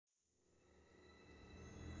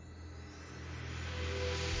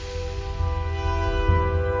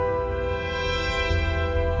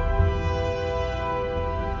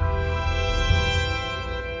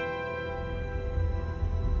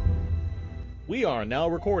We are now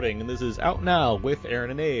recording, and this is Out Now with Aaron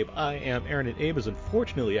and Abe. I am Aaron, and Abe is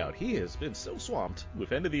unfortunately out. He has been so swamped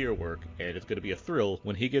with end-of-the-year work, and it's going to be a thrill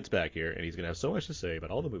when he gets back here, and he's going to have so much to say about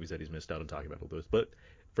all the movies that he's missed out on talking about all those. But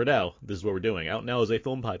for now, this is what we're doing. Out Now is a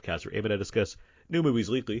film podcast where Abe and I discuss new movies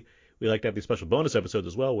weekly. We like to have these special bonus episodes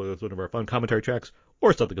as well, whether it's one of our fun commentary tracks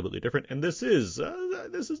or something completely different. And this is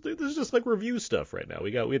just like review stuff right now.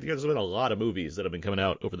 We have been a lot of movies that have been coming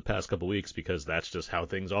out over the past couple weeks because that's just how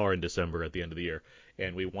things are in December at the end of the year.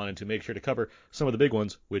 And we wanted to make sure to cover some of the big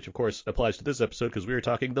ones, which of course applies to this episode because we are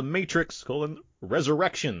talking The Matrix: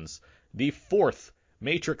 Resurrections, the fourth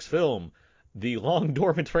Matrix film. The long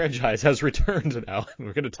dormant franchise has returned now.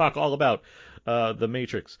 We're going to talk all about The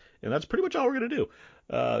Matrix, and that's pretty much all we're going to do.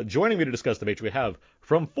 Joining me to discuss The Matrix, we have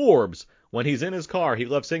from Forbes. When he's in his car, he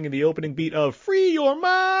loves singing the opening beat of Free Your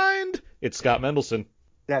Mind. It's Scott Mendelson.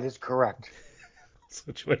 That is correct.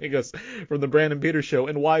 So joining us from the Brandon Peters Show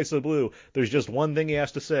and Why So Blue, there's just one thing he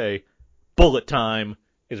has to say. Bullet time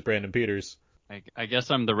is Brandon Peters. I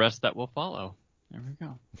guess I'm the rest that will follow. There we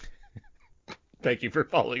go. Thank you for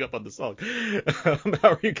following up on the song. How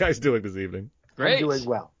are you guys doing this evening? Great. I'm doing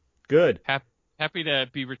well. Good. Happy to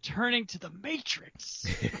be returning to the Matrix.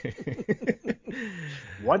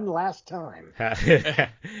 One last time.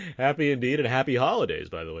 Happy indeed, and happy holidays,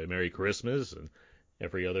 by the way. Merry Christmas and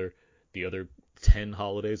the other 10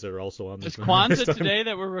 holidays that are also on this. Is Kwanzaa today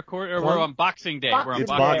that we're recording, or we're on Boxing Day? It's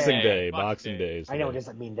Boxing Day. Boxing Day. I know it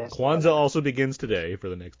doesn't mean this. Kwanzaa also begins today for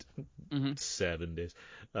the next 7 days.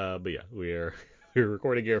 But yeah, we're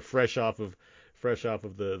recording here fresh off of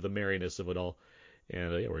the merriness of it all.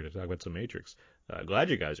 And yeah, we're going to talk about some Matrix. Glad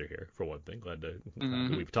you guys are here, for one thing. Glad to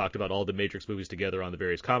we've talked about all the Matrix movies together on the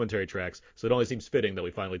various commentary tracks, so it only seems fitting that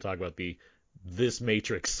we finally talk about this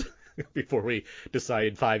Matrix before we decide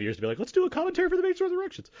in 5 years to be like, let's do a commentary for the Matrix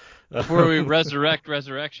Resurrections. Before we resurrect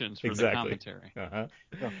Resurrections for the commentary. Uh-huh.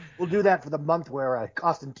 We'll do that for the month where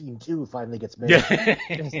Constantine 2 finally gets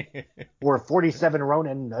made. Or 47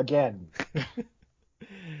 Ronin again.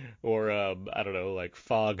 Or, I don't know, like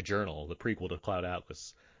Fog Journal, the prequel to Cloud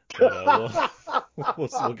Atlas. But,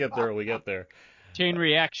 we'll get there when we get there. Chain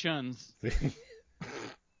Reactions.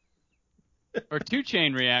 Or 2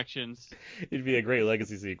 Chain Reactions. It'd be a great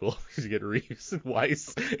legacy sequel. You get Reeves and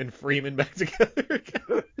Weiss and Freeman back together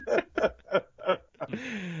again.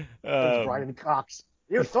 Brian Cox.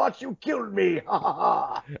 You thought you killed me.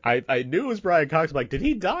 I knew it was Brian Cox. I'm like, did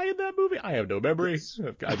he die in that movie? I have no memory.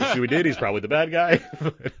 I just knew he did. He's probably the bad guy.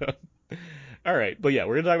 All right. But yeah,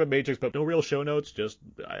 we're going to talk about Matrix, but no real show notes, just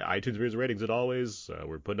iTunes reviews and ratings as always.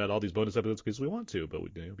 We're putting out all these bonus episodes because we want to, but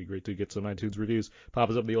it'd be great to get some iTunes reviews, pop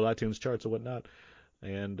us up in the old iTunes charts and whatnot.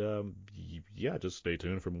 And yeah, just stay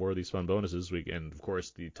tuned for more of these fun bonuses. And of course,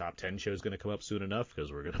 the top 10 show is going to come up soon enough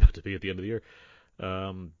because we're going to be at the end of the year.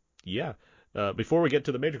 Yeah. Before we get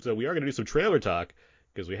to the Matrix, though, we are going to do some trailer talk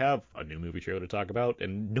because we have a new movie trailer to talk about,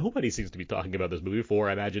 and nobody seems to be talking about this movie for,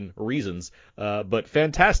 I imagine, reasons. But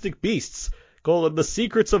Fantastic Beasts: The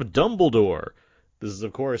Secrets of Dumbledore. This is,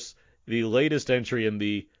 of course, the latest entry in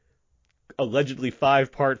the allegedly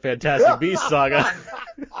 5-part Fantastic Beasts saga.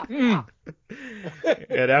 And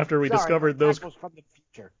after we discovered those, from the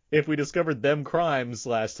future. If we discovered them crimes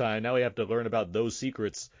last time, now we have to learn about those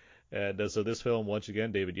secrets. And so this film, once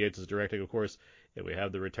again, David Yates is directing, of course, and we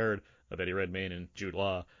have the return of Eddie Redmayne and Jude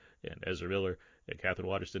Law and Ezra Miller and Catherine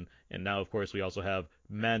Waterston. And now, of course, we also have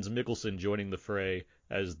Mads Mikkelsen joining the fray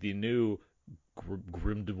as the new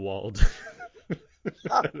Grindelwald.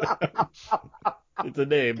 It's a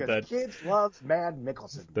name that kids love Mads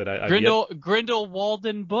Mikkelsen. That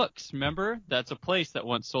Grindelwalden Books. Remember, that's a place that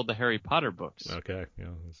once sold the Harry Potter books. Okay,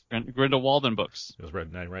 yeah. Grindelwalden Books. It was right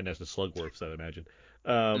next to Slugworths, I imagine.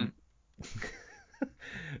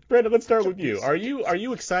 Brandon, let's start with you. Are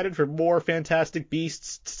you excited for more Fantastic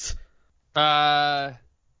Beasts? Yeah.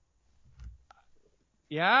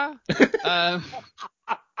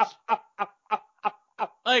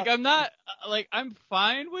 I'm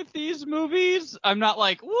fine with these movies. I'm not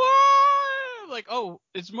like, what? Like, oh,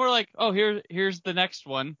 it's more like, oh, here's the next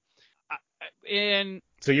one. And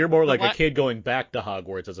so you're more like a kid going back to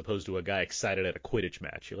Hogwarts as opposed to a guy excited at a Quidditch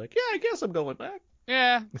match. You're like, yeah, I guess I'm going back.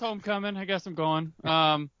 Yeah, it's homecoming. I guess I'm going.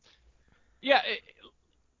 Yeah,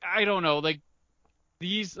 I don't know. Like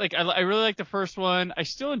these, like I really like the first one. I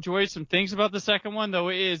still enjoyed some things about the second one, though.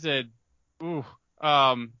 It is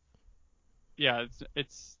yeah,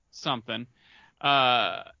 it's something.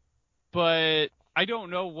 But I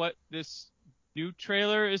don't know what this new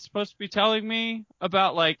trailer is supposed to be telling me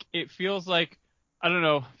about. Like, it feels like, I don't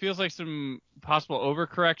know, feels like some possible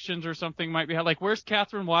overcorrections or something might be. Like, where's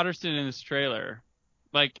Catherine Waterston in this trailer?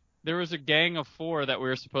 Like, there was a gang of 4 that we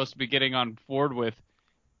were supposed to be getting on board with.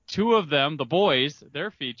 2 of them, the boys,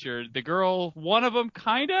 they're featured. The girl, one of them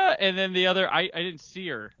kinda, and then the other, I didn't see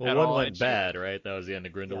her Well, at one all. went bad, right? That was the end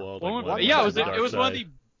of Grindelwald. Yeah, Like, one, one yeah, went to the dark it was side.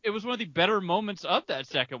 it was one of the better moments of that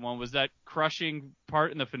second one, was that crushing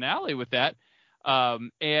part in the finale with that.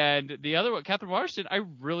 And the other one, Catherine Waterston, I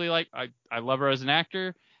really like. I love her as an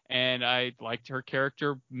actor, and I liked her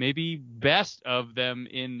character maybe best of them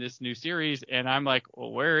in this new series. And I'm like,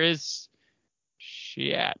 well, where is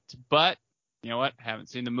she at? But you know what? Haven't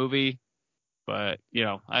seen the movie, but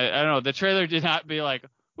I don't know. The trailer did not be like,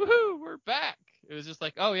 woohoo, we're back. It was just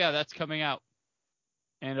like, oh yeah, that's coming out,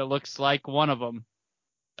 and it looks like one of them.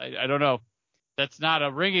 I don't know. That's not a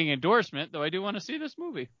ringing endorsement, though I do want to see this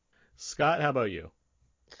movie. Scott, how about you?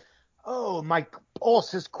 Oh, my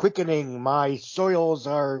pulse is quickening. My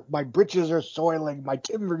britches are soiling. My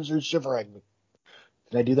timbers are shivering.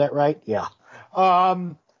 Did I do that right? Yeah.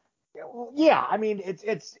 Yeah. I mean,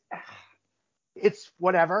 it's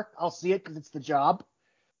whatever. I'll see it because it's the job.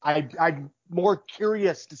 I'm more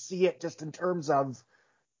curious to see it just in terms of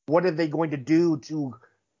what are they going to do to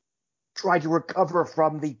try to recover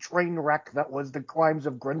from the train wreck that was the Crimes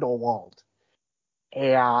of Grindelwald.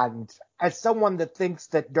 And as someone that thinks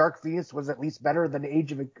that Dark Phoenix was at least better than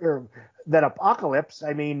than Apocalypse,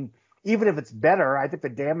 I mean, even if it's better, I think the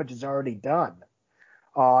damage is already done.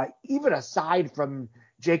 Even aside from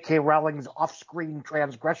J.K. Rowling's off-screen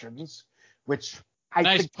transgressions, which I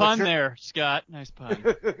nice think pun there, Scott. Nice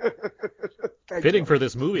pun. Fitting for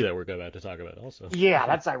this movie that we're about to talk about, also. Yeah,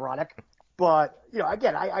 that's ironic. But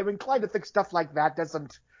again, I'm inclined to think stuff like that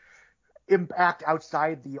doesn't impact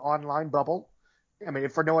outside the online bubble. I mean,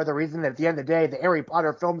 if for no other reason than at the end of the day, the Harry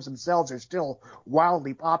Potter films themselves are still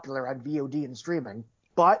wildly popular on VOD and streaming.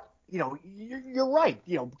 But, you're right.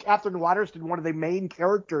 Catherine Waterston, one of the main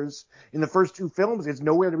characters in the first 2 films, is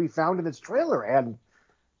nowhere to be found in this trailer. And,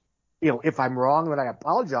 if I'm wrong, then I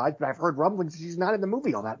apologize, but I've heard rumblings she's not in the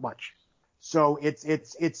movie all that much. So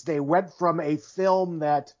they went from a film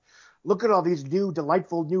that, look at all these new,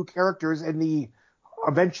 delightful new characters in the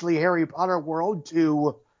eventually Harry Potter world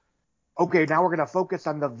to, okay, now we're going to focus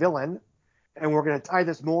on the villain, and we're going to tie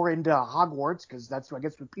this more into Hogwarts, because that's, I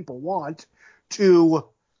guess, what people want, to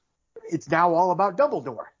it's now all about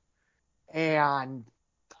Dumbledore. And,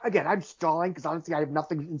 again, I'm stalling, because honestly I have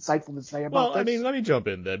nothing insightful to say about this. Well, I mean, let me jump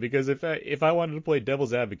in then, because if I wanted to play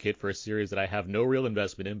devil's advocate for a series that I have no real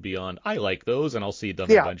investment in beyond, I like those, and I'll see them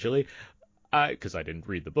eventually. Because I didn't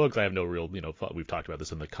read the books, I have no real, we've talked about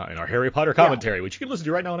this in our Harry Potter commentary, which you can listen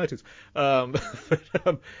to right now on iTunes.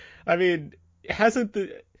 I mean,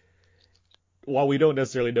 while we don't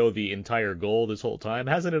necessarily know the entire goal this whole time,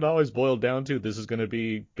 hasn't it always boiled down to this is going to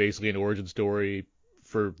be basically an origin story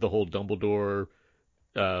for the whole Dumbledore,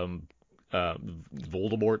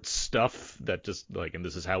 Voldemort stuff that just and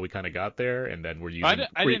this is how we kind of got there, and then we're using.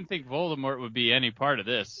 I didn't think Voldemort would be any part of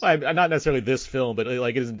this. Not necessarily this film, but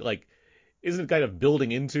isn't kind of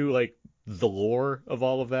building into the lore of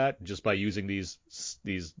all of that just by using these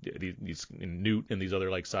Newt and these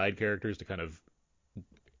other side characters to kind of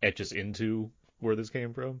etch us into where this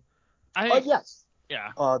came from? Yes. Yeah.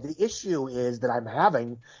 The issue is that I'm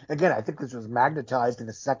having, again, I think this was magnetized in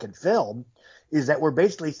the second film, is that we're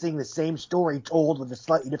basically seeing the same story told with a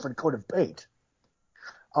slightly different coat of paint.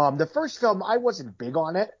 The first film, I wasn't big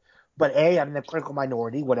on it, but A, I'm in the critical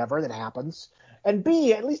minority, whatever, that happens. And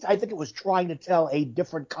B, at least I think it was trying to tell a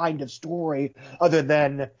different kind of story other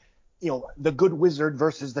than, the good wizard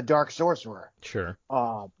versus the dark sorcerer. Sure.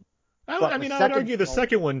 I would argue the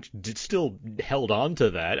second one still held on to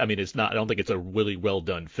that. I mean, it's not. I don't think it's a really well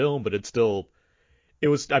done film, but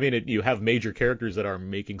you have major characters that are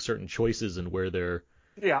making certain choices and where their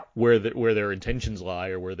intentions lie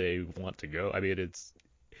or where they want to go. I mean,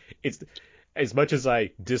 it's as much as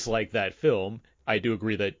I dislike that film, I do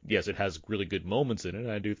agree that yes, it has really good moments in it.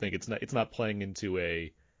 And I do think it's not playing into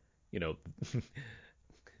a, I don't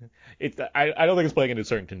think it's playing into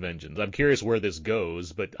certain conventions. I'm curious where this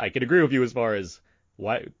goes, but I can agree with you as far as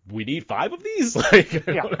why we need 5 of these.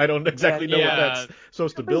 I don't exactly know what that's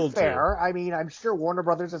supposed to build fair, to. I mean, I'm sure Warner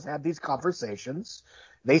Brothers has had these conversations.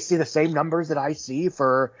 They see the same numbers that I see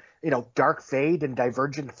for, Dark Fate and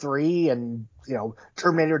Divergent 3 and,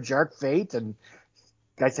 Terminator Dark Fate. And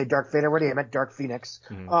did I say Dark Fate already? I meant Dark Phoenix.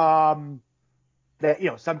 Mm-hmm.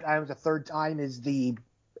 That, sometimes a third time is the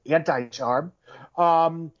anti-charm.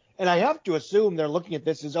 And I have to assume they're looking at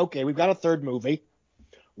this as, okay, we've got a third movie.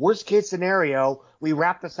 Worst case scenario, we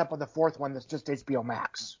wrap this up on the fourth one that's just HBO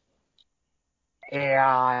Max.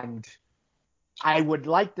 And I would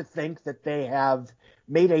like to think that they have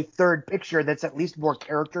made a third picture that's at least more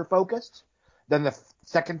character focused than the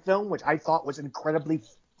second film, which I thought was incredibly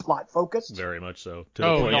plot focused. Very much so. To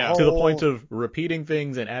Oh, the point, yeah. to the point of repeating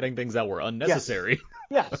things and adding things that were unnecessary.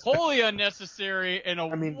 Yes. Wholly unnecessary and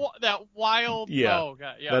that wild. Yeah. Oh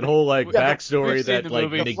god, yeah. That whole like Yeah, backstory we've seen that the like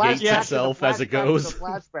movie. negates Flashback to the itself as it flashback to goes. the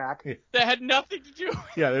flashback. that had nothing to do.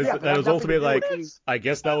 Yeah, Yeah, but that was nothing ultimately to do like, with these- I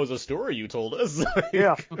guess that was a story you told us.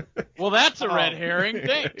 Yeah. Well, that's a red Oh. herring.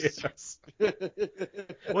 Thanks. Yes.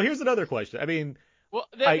 Well, here's another question. I mean, Well,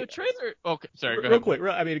 the trailer. Okay, sorry. Go real ahead. quick.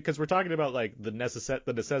 I mean, because we're talking about like the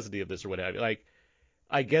necessity of this or what have you. Like,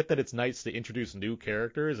 I get that it's nice to introduce new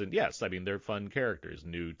characters, and yes, I mean they're fun characters.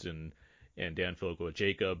 Newt and Dan Fogle,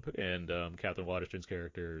 Jacob, and Catherine Waterston's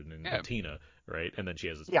character, and Tina, right? And then she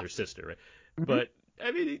has their sister, right? Mhm. But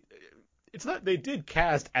I mean, it's not. They did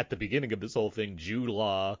cast at the beginning of this whole thing Jude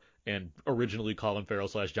Law and originally Colin Farrell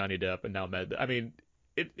 / Johnny Depp, and now Matt. I mean,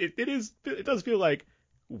 it does feel like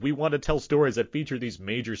we want to tell stories that feature these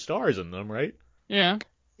major stars in them, right? Yeah.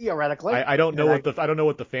 Theoretically. I don't know I don't know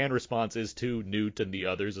what the fan response is to Newt and the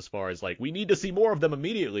others as far as like we need to see more of them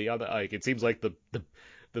immediately. Like it seems like the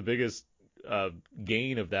biggest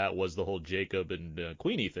gain of that was the whole Jacob and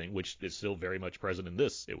Queenie thing, which is still very much present in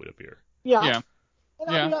this. It would appear. Yeah. Yeah.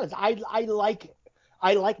 And I'll be honest,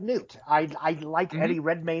 I like Newt. I like Mhm. Eddie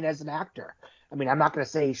Redmayne as an actor. I mean, I'm not going to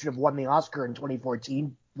say he should have won the Oscar in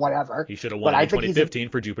 2014, whatever. He should have But won I in think he's 2015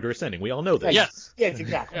 for Jupiter Ascending. We all know this. Yes. Yes,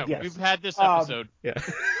 exactly. Yeah. yes. We've had this episode. Yeah.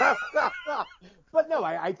 But no,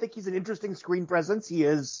 I think he's an interesting screen presence. He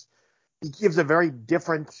gives a very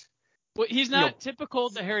different. Well, he's not typical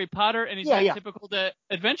to Harry Potter, and he's Yeah, not yeah. typical to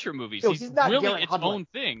adventure movies. No, he's he's not really Garrett its Hedlund. own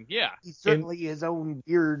thing. Yeah. He's certainly his own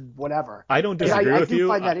weird whatever. I don't And disagree I with do you.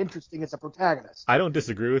 find that interesting as a protagonist. I don't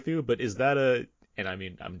disagree with you, but is that and I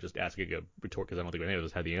mean, I'm just asking a retort because I don't think any of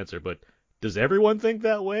us had the answer, but does everyone think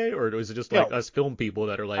that way, or is it just like No. us film people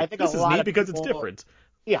that are I like, think this a is lot neat of because it's people- different?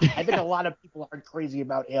 Yeah, I think a lot of people aren't crazy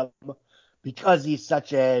about him because he's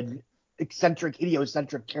such an eccentric,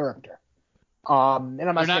 idiocentric character. And I'm They're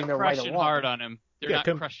not saying not they're right or crushing wrong. hard on him. They're Yeah,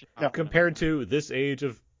 not crushing hard on him. Compared to this age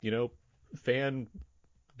of, fan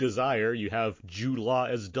desire, you have Jude Law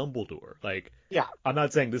as Dumbledore. Like, Yeah. I'm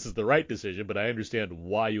not saying this is the right decision, but I understand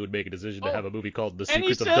why you would make a decision to Oh, have a movie called The And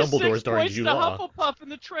he Secrets of says Dumbledore 6 starring points Jude to Law. Hufflepuff in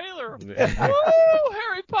the trailer. Yeah. Woo!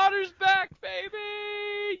 Harry Potter's back,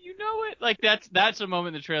 baby! You know it. Like that's a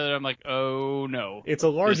moment in the trailer that I'm like, oh no. It's a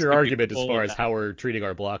This larger could be argument as full far of as that. how we're treating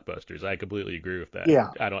our blockbusters. I completely agree with that. Yeah.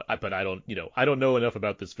 I don't know enough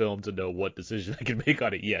about this film to know what decision I can make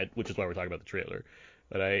on it yet, which is why we're talking about the trailer.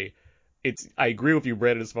 But I agree with you,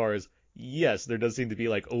 Brandon, as far as yes, there does seem to be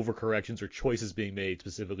like overcorrections or choices being made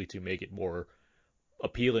specifically to make it more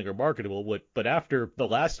appealing or marketable. But after the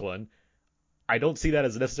last one, I don't see that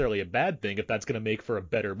as necessarily a bad thing if that's going to make for a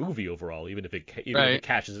better movie overall, even if it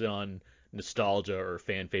catches it on nostalgia or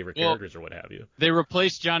fan favorite characters or what have you. They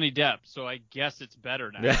replaced Johnny Depp, so I guess it's better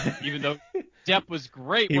now. Even though Depp was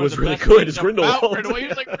great. He one of was the really best good things as Grindelwald. about Grindelwald. He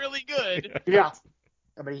was like really good. Yeah.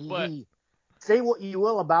 I mean, But- he say what you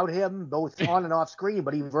will about him, both on and off screen,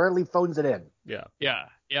 but he rarely phones it in. Yeah. Yeah.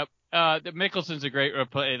 Yep. The Mickelson's a great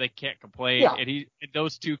replay. They can't complain. Yeah. And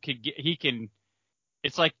those two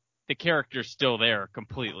it's like the character's still there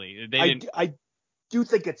completely. I do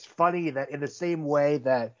think it's funny that in the same way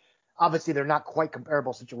that obviously they're not quite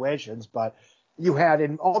comparable situations, but you had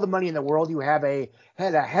in All the Money in the World, you had a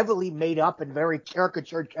heavily made up and very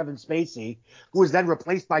caricatured Kevin Spacey, who was then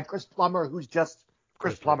replaced by Chris Plummer, who's just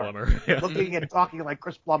Chris Plummer. Yeah. Looking and talking like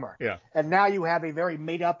Chris Plummer. Yeah. And now you have a very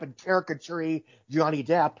made up and caricature Johnny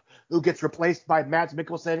Depp who gets replaced by Mads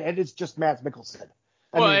Mikkelsen, and it's just Mads Mikkelsen.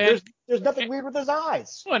 I mean, there's nothing weird with his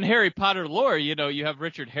eyes. Well, in Harry Potter lore, you have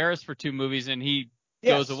Richard Harris for 2 movies, and he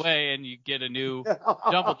goes away, and you get a new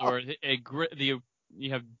Dumbledore.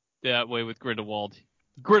 You have that way with Grindelwald.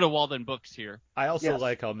 Grindelwald in books here. I also Yes.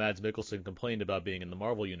 like how Mads Mikkelsen complained about being in the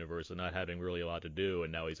Marvel universe and not having really a lot to do,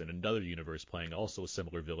 and now he's in another universe playing also a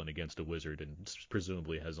similar villain against a wizard, and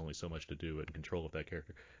presumably has only so much to do and control of that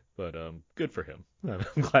character. But good for him.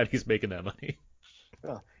 I'm glad he's making that money.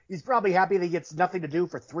 He's probably happy that he gets nothing to do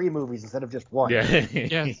for 3 movies instead of just 1. Yeah.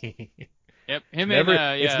 Yes. Yep.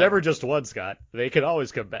 It's never just one, Scott. They can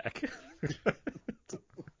always come back.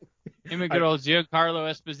 Him and good old Giancarlo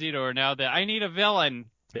Esposito are now I need a villain.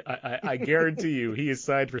 I guarantee you, he is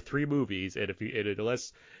signed for 3 movies, and if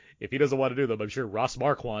he doesn't want to do them, I'm sure Ross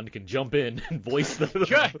Marquand can jump in and voice them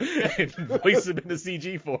and voice them in the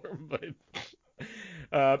CG form.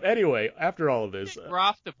 But anyway, after all of this,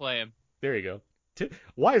 Roth to play him. there you go.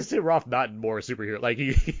 Why is Tim Roth not more a superhero? Like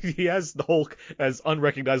he has the Hulk as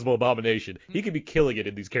unrecognizable abomination. He could be killing it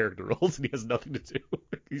in these character roles, and he has nothing to do.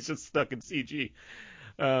 He's just stuck in CG.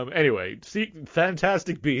 Anyway,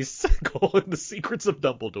 Fantastic Beasts: The Secrets of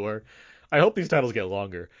Dumbledore. I hope these titles get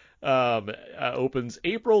longer. Opens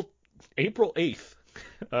April 8th.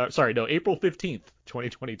 April 15th,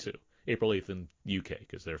 2022. April 8th in UK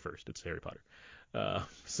because they're first. It's Harry Potter.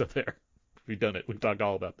 So there, we've done it. We've talked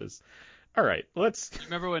all about this. All right, let's.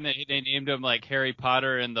 Remember when they named him like Harry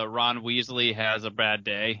Potter and the Ron Weasley has a bad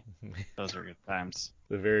day? Those are good times.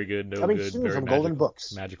 The very good, no Coming good, soon very from magical, Golden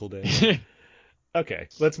Books. Magical day. Okay,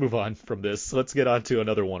 let's move on from this. Let's get on to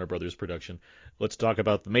another Warner Brothers production. Let's talk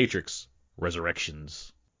about The Matrix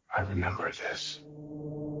Resurrections. I remember this.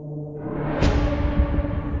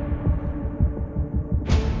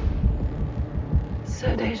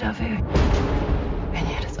 So deja vu. And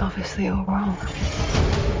yet it's obviously all wrong.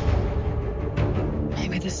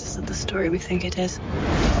 Maybe this isn't the story we think it is.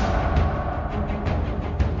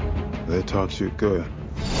 They taught you good.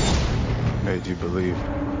 Made you believe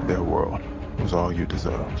their world was all you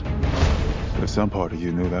deserved. But some part of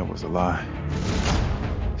you knew that was a lie.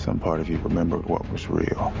 Some part of you remembered what was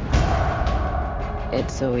real.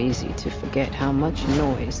 It's so easy to forget how much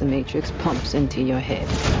noise the Matrix pumps into your head.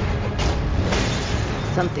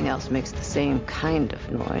 Something else makes the same kind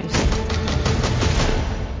of noise.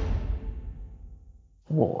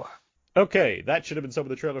 War. Okay, that should have been some of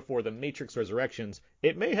the trailer for The Matrix Resurrections.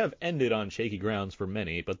 It may have ended on shaky grounds for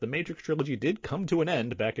many, but the Matrix trilogy did come to an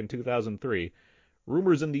end back in 2003.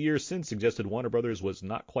 Rumors in the years since suggested Warner Brothers was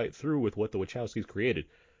not quite through with what the Wachowskis created.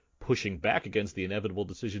 Pushing back against the inevitable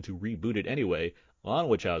decision to reboot it anyway, Lon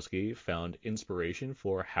Wachowski found inspiration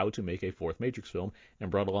for how to make a fourth Matrix film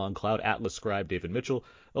and brought along Cloud Atlas scribe David Mitchell,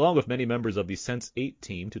 along with many members of the Sense8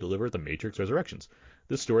 team to deliver The Matrix Resurrections.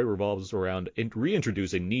 This story revolves around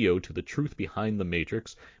reintroducing Neo to the truth behind the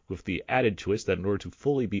Matrix, with the added twist that in order to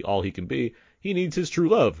fully be all he can be, he needs his true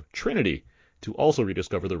love, Trinity, to also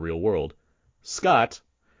rediscover the real world. Scott,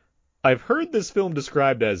 I've heard this film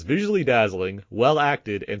described as visually dazzling, well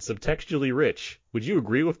acted, and subtextually rich. Would you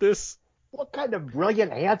agree with this? What kind of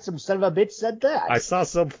brilliant, handsome son of a bitch said that? I saw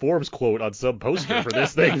some Forbes quote on some poster for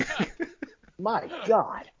this thing. My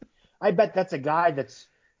God. I bet that's a guy that's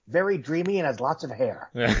very dreamy and has lots of hair.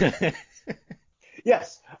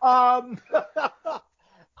 Yes. I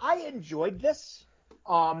enjoyed this.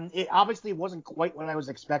 It obviously wasn't quite what I was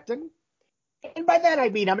expecting. And by that I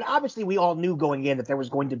mean, obviously we all knew going in that there was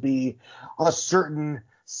going to be a certain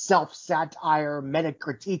self-satire,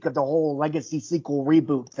 meta-critique of the whole legacy sequel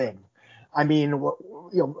reboot thing. I mean,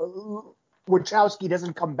 Wachowski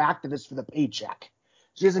doesn't come back to this for the paycheck.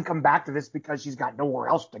 She doesn't come back to this because she's got nowhere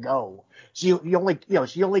else to go. She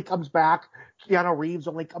only comes back. Keanu Reeves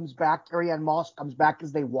only comes back. Carrie-Anne Moss comes back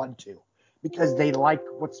because they want to, because they like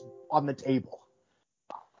what's on the table.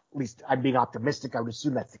 At least I'm being optimistic. I would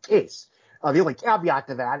assume that's the case. The only caveat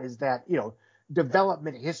to that is that,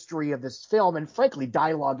 development history of this film and, frankly,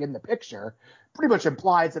 dialogue in the picture pretty much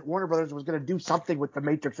implies that Warner Brothers was going to do something with the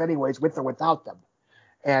Matrix anyways, with or without them.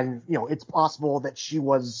 And, it's possible that she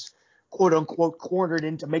was, quote unquote, cornered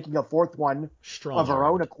into making a fourth one of her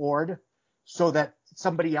own accord so that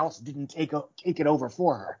somebody else didn't take it over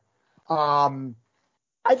for her.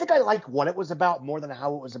 I think I liked what it was about more than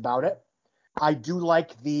how it was about it. I do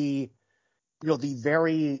like the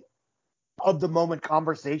very of the moment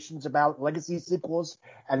conversations about legacy sequels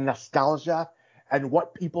and nostalgia and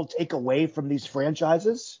what people take away from these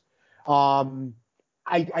franchises. I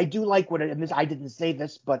do like and this, I didn't say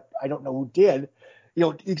this, but I don't know who did,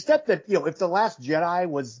 except that, if The Last Jedi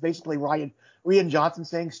was basically Rian Johnson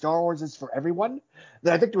saying Star Wars is for everyone,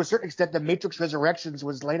 then I think to a certain extent, The Matrix Resurrections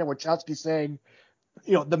was Lana Wachowski saying,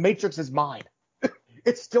 The Matrix is mine.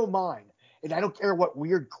 It's still mine. And I don't care what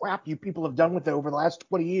weird crap you people have done with it over the last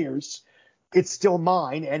 20 years. It's still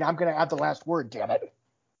mine, and I'm going to have the last word, damn it.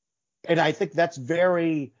 And I think that's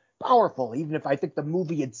very powerful, even if I think the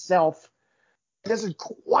movie itself doesn't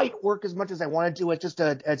quite work as much as I wanted to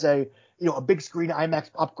as a big screen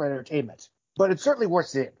IMAX popcorn entertainment. But it's certainly worth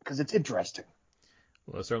seeing because it's interesting.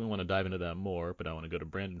 Well, I certainly want to dive into that more, but I want to go to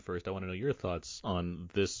Brandon first. I want to know your thoughts on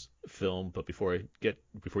this film, but before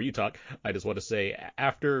you talk, I just want to say,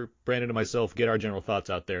 after Brandon and myself get our general thoughts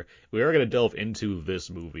out there, we are going to delve into this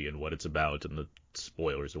movie and what it's about and the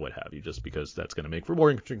spoilers and what have you, just because that's going to make for more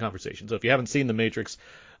interesting conversation. So if you haven't seen The Matrix,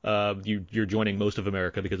 you're joining most of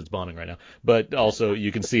America because it's bombing right now, but also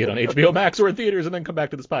you can see it on HBO Max or in theaters and then come back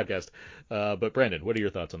to this podcast. But Brandon, what are your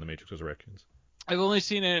thoughts on The Matrix Resurrections? I've only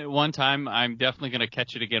seen it one time. I'm definitely going to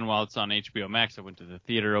catch it again while it's on HBO Max. I went to the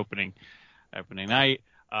theater opening night.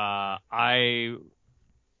 I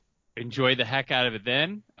enjoyed the heck out of it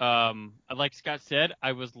then. Like Scott said,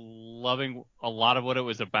 I was loving a lot of what it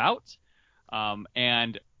was about.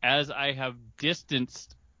 And as I have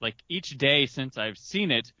distanced, like each day since I've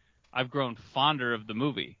seen it, I've grown fonder of the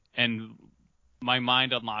movie, and my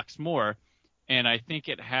mind unlocks more. And I think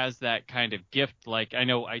it has that kind of gift. Like, I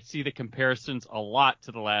know I see the comparisons a lot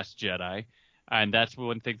to The Last Jedi, and that's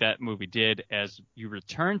one thing that movie did. As you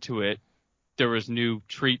return to it, there was new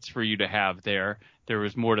treats for you to have there. There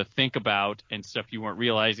was more to think about and stuff you weren't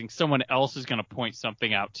realizing. Someone else is going to point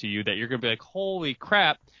something out to you that you're going to be like, holy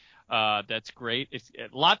crap, that's great. It's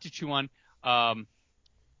a lot to chew on.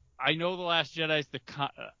 I know The Last Jedi is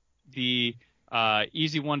the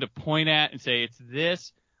easy one to point at and say it's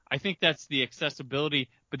this. I think that's the accessibility,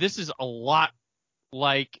 but this is a lot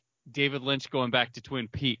like David Lynch going back to Twin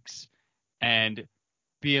Peaks and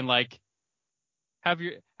being like, have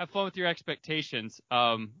fun with your expectations,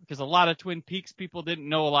 because a lot of Twin Peaks people didn't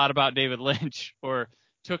know a lot about David Lynch or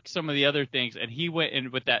took some of the other things, and he went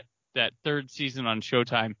in with that third season on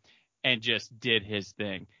Showtime and just did his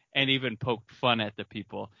thing and even poked fun at the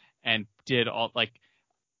people and did all, like,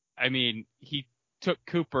 I mean, he took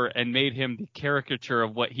Cooper and made him the caricature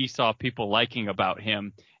of what he saw people liking about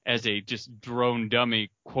him as a just drone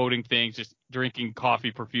dummy, quoting things, just drinking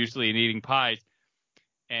coffee profusely and eating pies.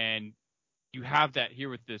 And you have that here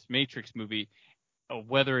with this Matrix movie,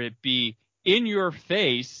 whether it be in your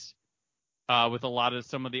face with a lot of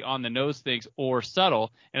some of the on the nose things or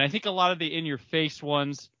subtle. And I think a lot of the in your face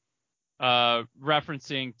ones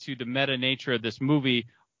referencing to the meta nature of this movie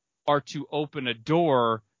are to open a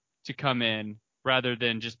door to come in rather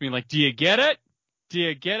than just being like, do you get it? Do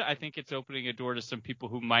you get it? I think it's opening a door to some people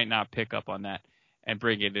who might not pick up on that and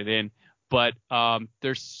bringing it in. But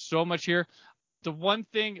there's so much here. The one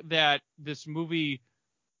thing that this movie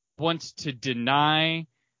wants to deny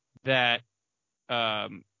that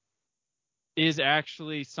is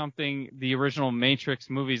actually something the original Matrix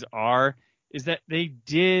movies are, is that they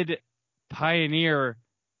did pioneer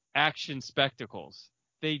action spectacles.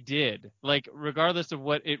 They did. Like, regardless of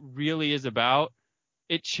what it really is about,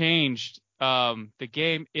 it changed the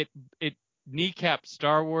game. It kneecapped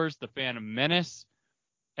Star Wars, The Phantom Menace,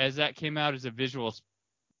 as that came out as a visual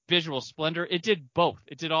splendor. It did both.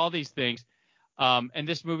 It did all these things. And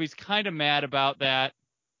this movie's kind of mad about that.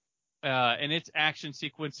 And its action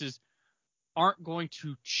sequences aren't going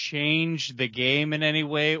to change the game in any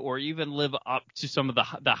way or even live up to some of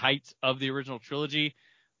the heights of the original trilogy.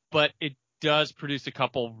 But it does produce a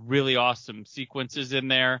couple really awesome sequences in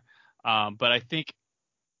there. But I think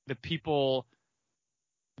the people,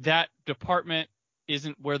 that department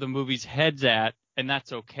isn't where the movie's head's at, and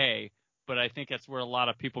that's okay. But I think that's where a lot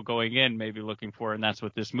of people going in may be looking for, and that's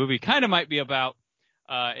what this movie kind of might be about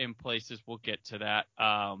in places. We'll get to that.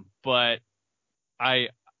 But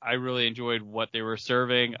I really enjoyed what they were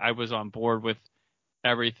serving. I was on board with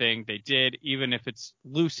everything they did, even if it's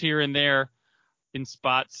loose here and there in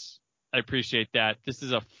spots. I appreciate that. This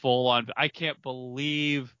is a full-on. I can't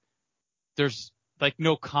believe there's like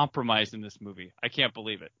no compromise in this movie. I can't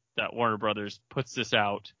believe it that Warner Brothers puts this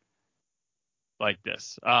out like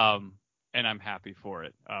this. And I'm happy for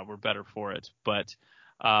it. We're better for it. But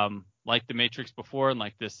like the Matrix before, and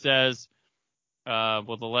like this says,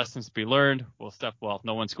 will the lessons be learned? Well,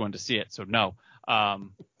 no one's going to see it, so no.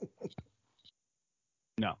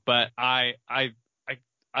 No. But I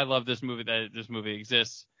love this movie, that this movie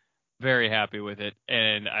exists. Very happy with it.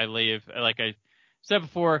 And I leave, like I said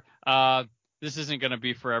before, this isn't going to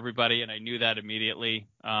be for everybody, and I knew that immediately.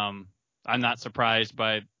 I'm not surprised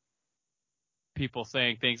by people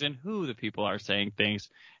saying things and who the people are saying things,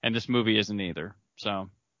 and this movie isn't either. So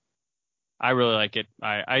I really like it.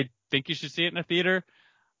 I think you should see it in a theater,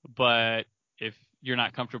 but if you're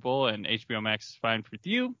not comfortable and HBO Max is fine with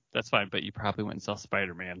you, that's fine. But you probably wouldn't sell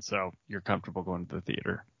Spider-Man, so you're comfortable going to the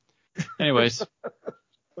theater. Anyways,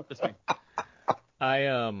 that's me.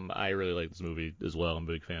 I really like this movie as well. I'm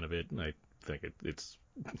a big fan of it, and I think it's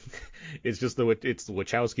just it's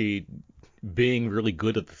Wachowski being really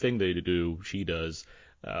good at the thing they do. She does,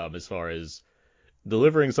 as far as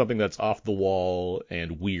delivering something that's off the wall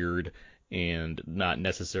and weird and not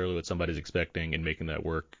necessarily what somebody's expecting, and making that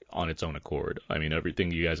work on its own accord. I mean, everything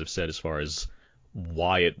you guys have said as far as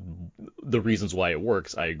the reasons why it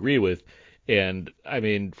works, I agree with. And I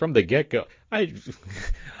mean, from the get-go,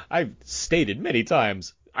 I've stated many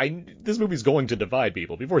times, this movie's going to divide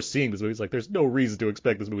people. Before seeing this movie, it's like, there's no reason to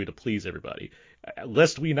expect this movie to please everybody.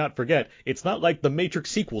 Lest we not forget, it's not like the Matrix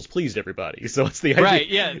sequels pleased everybody. So it's the idea. Right,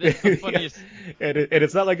 yeah, that's the funniest. And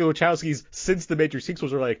it's not like the Wachowskis, since the Matrix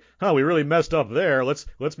sequels, are like, we really messed up there. Let's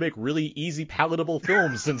make really easy, palatable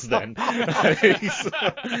films since then.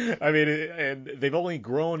 I mean, and they've only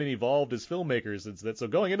grown and evolved as filmmakers since then. So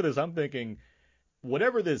going into this, I'm thinking,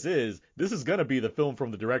 whatever this is gonna be the film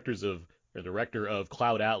from the director of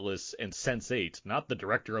Cloud Atlas and Sense8, not the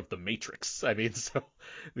director of The Matrix. I mean, so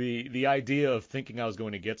the idea of thinking I was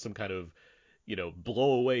going to get some kind of,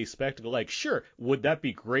 blow away spectacle, like, sure, would that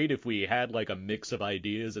be great if we had like a mix of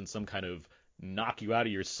ideas and some kind of knock you out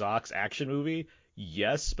of your socks action movie?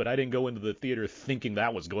 Yes, but I didn't go into the theater thinking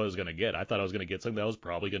that was what I was going to get. I thought I was going to get something that was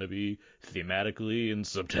probably going to be thematically and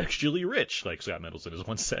subtextually rich, like Scott Mendelson has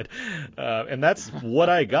once said. And that's what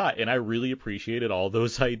I got, and I really appreciated all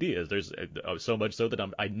those ideas. There's so much so that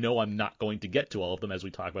I know I'm not going to get to all of them as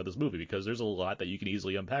we talk about this movie, because there's a lot that you can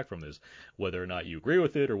easily unpack from this. Whether or not you agree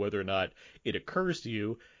with it or whether or not it occurs to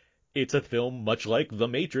you, it's a film much like The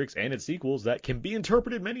Matrix and its sequels that can be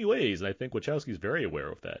interpreted many ways, and I think Wachowski's very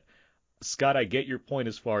aware of that. Scott, I get your point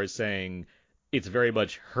as far as saying it's very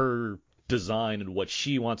much her design and what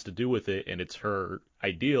she wants to do with it, and it's her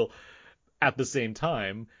ideal. At the same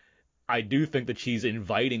time, I do think that she's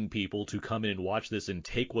inviting people to come in and watch this and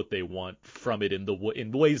take what they want from it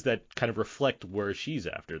in ways that kind of reflect where she's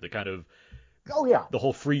after, the kind of the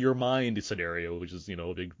whole free your mind scenario, which is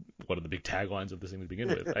one of the big taglines of this thing to begin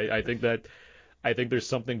with. I think there's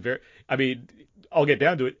something I'll get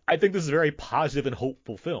down to it. I think this is a very positive and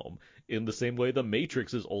hopeful film, in the same way The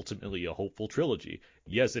Matrix is ultimately a hopeful trilogy.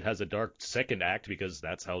 Yes, it has a dark second act because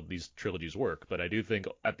that's how these trilogies work, but I do think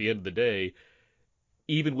at the end of the day,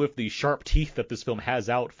 even with the sharp teeth that this film has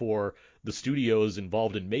out for the studios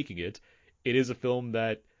involved in making it, it is a film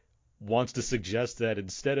that wants to suggest that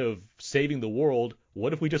instead of saving the world,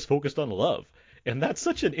 what if we just focused on love? And that's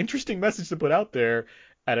such an interesting message to put out there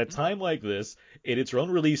at a time like this, in its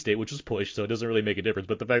own release date, which was pushed, so it doesn't really make a difference.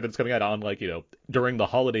 But the fact that it's coming out on, during the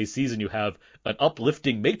holiday season, you have an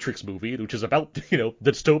uplifting Matrix movie, which is about, the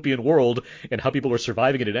dystopian world and how people are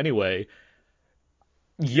surviving in it anyway.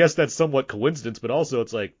 Yes, that's somewhat coincidence, but also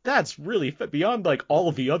it's like, that's really beyond, all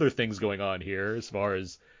of the other things going on here as far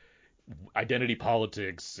as identity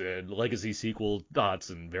politics and legacy sequel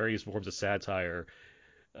thoughts and various forms of satire.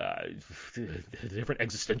 Different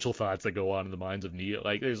existential thoughts that go on in the minds of Neo.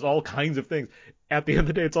 There's all kinds of things. At the end of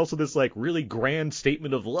the day, it's also this really grand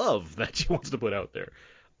statement of love that she wants to put out there.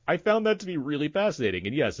 I found that to be really fascinating.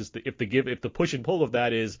 And yes, if the push and pull of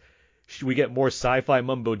that is, should we get more sci-fi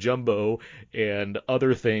mumbo jumbo and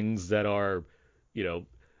other things that are,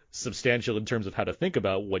 substantial in terms of how to think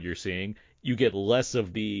about what you're seeing, you get less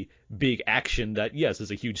of the big action that, yes,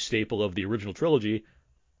 is a huge staple of the original trilogy.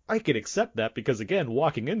 I could accept that because, again,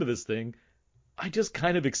 walking into this thing, I just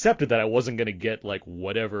kind of accepted that I wasn't going to get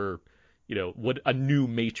whatever, what a new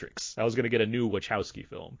Matrix. I was going to get a new Wachowski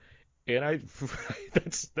film, and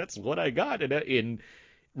that's what I got. And in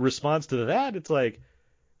response to that, it's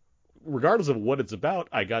regardless of what it's about,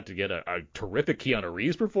 I got to get a terrific Keanu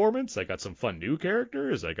Reeves performance. I got some fun new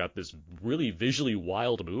characters. I got this really visually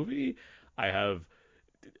wild movie. I have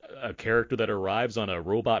a character that arrives on a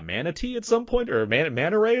robot manatee at some point, or a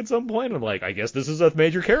manta ray at some point. I'm like, I guess this is a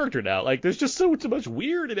major character now. There's just so much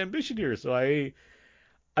weird and ambition here. So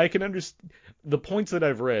I can understand the points that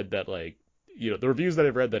I've read that the reviews that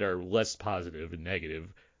I've read that are less positive and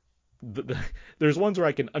negative. There's ones where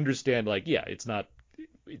I can understand,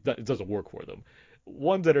 it doesn't work for them.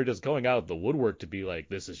 Ones that are just going out of the woodwork to be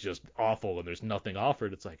this is just awful and there's nothing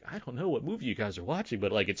offered. It's I don't know what movie you guys are watching,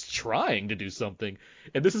 but it's trying to do something.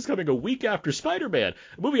 And this is coming a week after Spider-Man,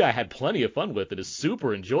 a movie I had plenty of fun with and is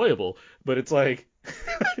super enjoyable. But it's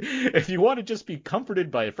if you want to just be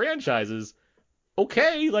comforted by franchises,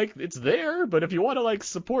 okay, it's there. But if you want to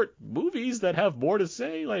support movies that have more to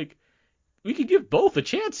say, we could give both a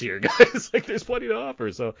chance here, guys. There's plenty to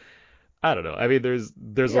offer. So I don't know. I mean,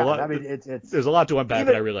 there's a lot. I mean, there's a lot to unpack,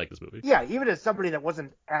 but I really like this movie. Yeah, even as somebody that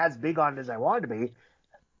wasn't as big on it as I wanted to be,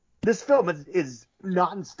 this film is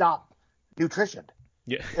nonstop nutrition.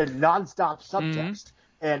 Yeah. And nonstop subtext.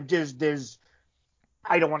 And there's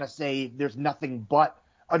I don't want to say there's nothing but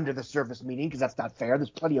under the surface meaning, because that's not fair.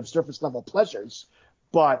 There's plenty of surface level pleasures.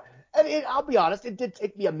 But I'll be honest, it did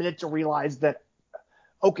take me a minute to realize that,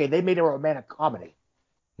 okay, they made a romantic comedy,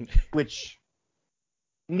 which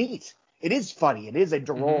neat. It is funny. It is a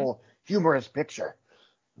droll, humorous picture.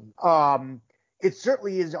 It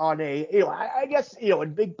certainly is on I guess,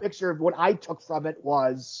 in big picture, what I took from it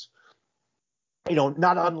was,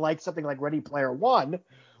 not unlike something like Ready Player One,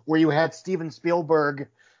 where you had Steven Spielberg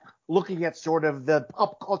looking at sort of the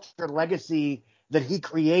pop culture legacy that he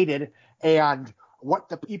created and what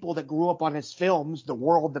the people that grew up on his films, the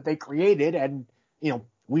world that they created, and,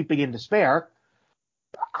 weeping in despair.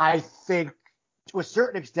 I think to a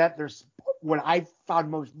certain extent, there's what I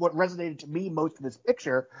found what resonated to me most in this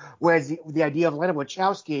picture was the idea of Lana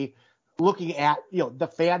Wachowski looking at, the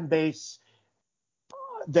fan base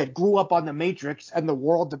that grew up on the Matrix and the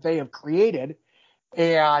world that they have created,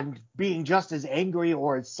 and being just as angry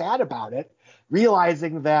or as sad about it,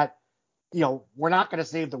 realizing that, we're not going to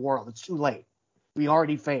save the world. It's too late. We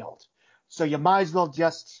already failed. So you might as well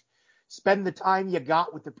just spend the time you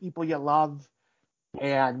got with the people you love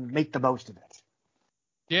and make the most of it.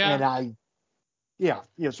 Yeah. And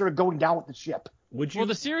sort of going down with the ship. Well,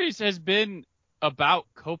 the series has been about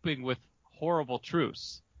coping with horrible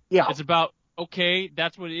truths. Yeah. It's about, okay,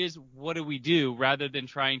 that's what it is. What do we do? Rather than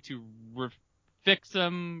trying to fix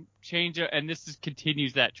them, change it. And this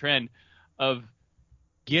continues that trend of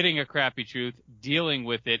getting a crappy truth, dealing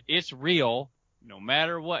with it. It's real, no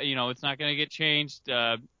matter what. It's not going to get changed.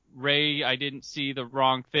 Ray, I didn't see the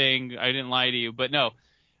wrong thing. I didn't lie to you. But no,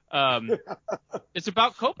 it's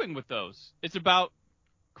about coping with those. It's about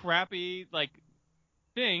crappy,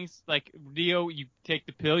 things. Like Neo, you take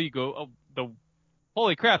the pill, you go,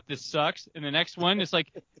 holy crap, this sucks. And the next one is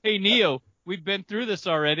like, hey, Neo, we've been through this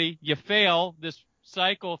already. You fail this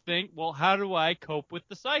cycle thing. Well, how do I cope with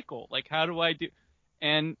the cycle? How do I do?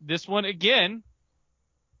 And this one, again,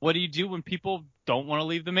 what do you do when people don't want to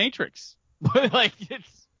leave the Matrix?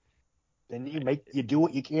 It's. Then you do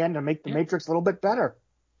what you can to make the Matrix a little bit better.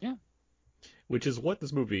 Yeah. Which is what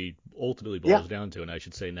this movie ultimately boils down to. And I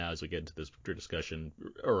should say now, as we get into this discussion,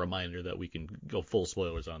 a reminder that we can go full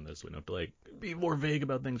spoilers on this. We don't have to be more vague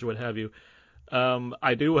about things or what have you.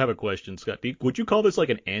 I do have a question, Scott. Would you call this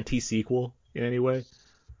an anti-sequel in any way?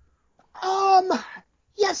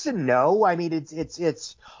 Yes and no. I mean,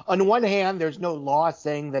 it's on one hand, there's no law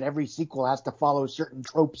saying that every sequel has to follow certain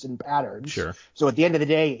tropes and patterns. Sure. So at the end of the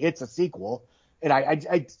day, it's a sequel. And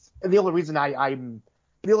the only reason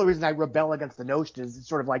I rebel against the notion is it's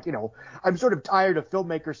sort of I'm sort of tired of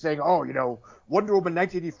filmmakers saying, Wonder Woman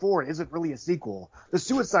 1984 isn't really a sequel. The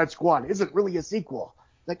Suicide Squad isn't really a sequel.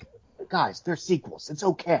 Guys, they're sequels. It's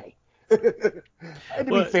okay. And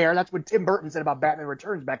to be fair, that's what Tim Burton said about Batman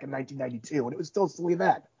Returns back in 1992, and it was still silly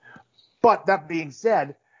then. But that being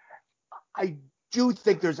said, I do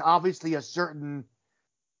think there's obviously a certain,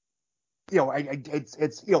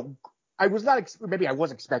 I was not, maybe I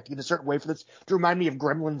was expecting a certain way for this to remind me of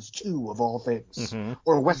Gremlins 2 of all things,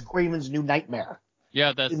 or Wes Craven's New Nightmare.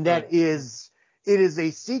 Yeah, it is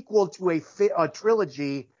a sequel to a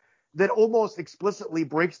trilogy that almost explicitly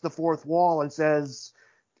breaks the fourth wall and says,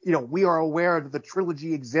 we are aware that the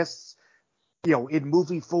trilogy exists, in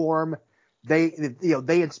movie form. They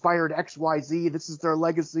inspired XYZ. This is their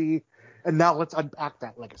legacy. And now let's unpack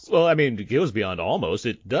that legacy. Well, I mean, it goes beyond almost.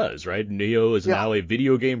 It does, right? Neo is now a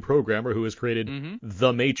video game programmer who has created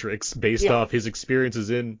The Matrix based off his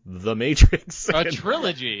experiences in The Matrix. A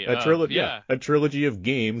trilogy. A trilogy of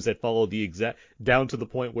games that follow the exact, down to the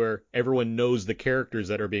point where everyone knows the characters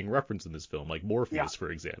that are being referenced in this film, like Morpheus,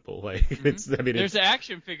 for example. There's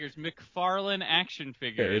action figures, McFarlane action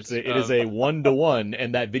figures. It is a one-to-one,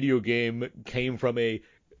 and that video game came from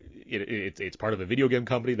it's part of a video game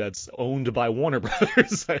company that's owned by Warner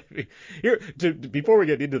Brothers. Before we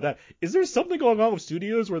get into that, is there something going on with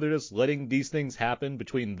studios where they're just letting these things happen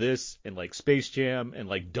between this and Space Jam and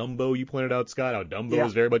Dumbo? You pointed out, Scott, how Dumbo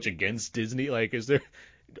is very much against Disney.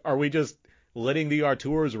 Are we just letting the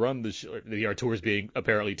Arturs run the Arturs being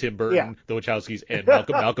apparently Tim Burton, the Wachowskis, and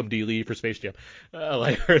Malcolm D. Lee for Space Jam?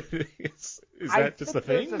 Is that just the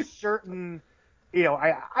thing? There's a certain,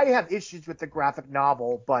 I have issues with the graphic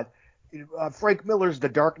novel, but Frank Miller's The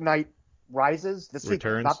Dark Knight Rises, the sequel,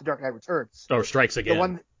 Returns? not The Dark Knight Returns. Oh, Strikes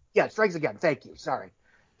Again. Strikes Again. Thank you. Sorry.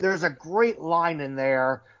 There's a great line in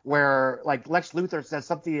there where Lex Luthor says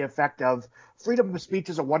something to the effect of, freedom of speech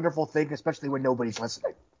is a wonderful thing, especially when nobody's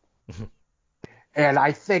listening. And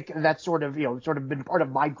I think that's sort of been part of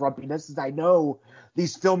my grumpiness, is I know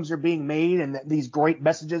these films are being made and that these great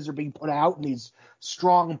messages are being put out and these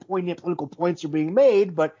strong, poignant political points are being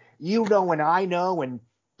made, but and I know, and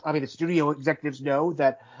the studio executives know,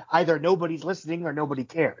 that either nobody's listening or nobody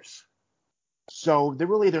cares. So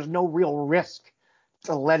there's no real risk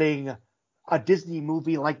to letting a Disney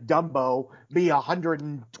movie like Dumbo be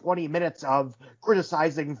 120 minutes of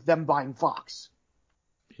criticizing them buying Fox.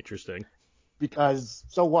 Interesting. Because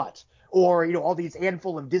so what? Or, all these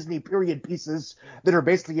handful of Disney period pieces that are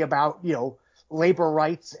basically about, labor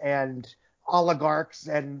rights and oligarchs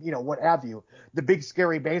and, what have you. The big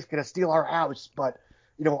scary bank's going to steal our house, but,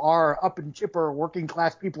 our up and chipper working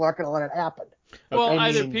class people aren't going to let it happen. Well,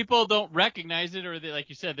 either people don't recognize it or they, like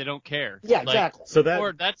you said, they don't care. Yeah, exactly.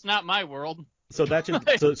 Or that's not my world.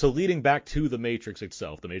 So so leading back to the Matrix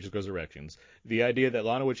itself, the Matrix Resurrections, the idea that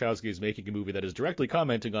Lana Wachowski is making a movie that is directly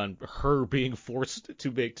commenting on her being forced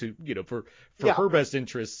to for her best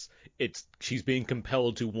interests, she's being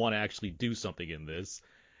compelled to want to actually do something in this.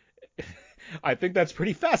 I think that's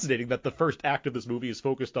pretty fascinating that the first act of this movie is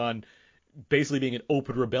focused on basically being an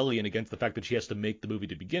open rebellion against the fact that she has to make the movie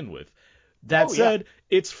to begin with. That said,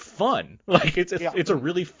 it's fun. Like it's a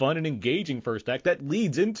really fun and engaging first act that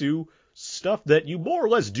leads into stuff that you more or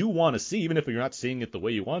less do want to see, even if you're not seeing it the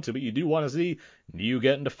way you want to, but you do want to see you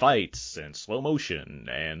get into fights and slow motion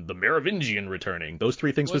and the Merovingian returning. Those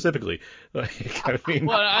three things specifically. Like, I mean,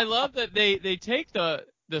 well, I love that they take the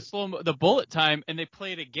bullet time and they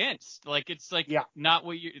play it against. Like it's like not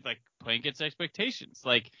what you like playing against expectations.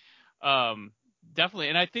 Like definitely.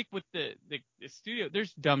 And I think with the studio,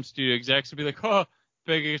 there's dumb studio execs who be like, oh,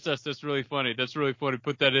 Vegas, that's really funny. That's really funny.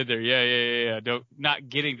 Put that in there. Yeah. Not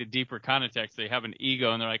getting the deeper context. They have an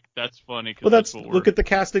ego and they're like, that's funny. Well, look at the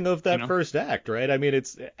casting of that first act, right? I mean,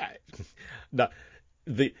 it's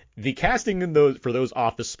the casting in those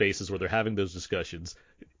office spaces where they're having those discussions.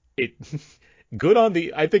 I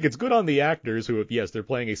think it's good on the actors who, yes, they're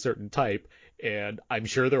playing a certain type, and I'm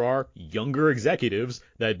sure there are younger executives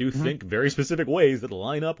that do think very specific ways that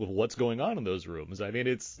line up with what's going on in those rooms. I mean,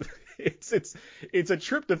 it's a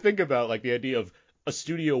trip to think about, like the idea of a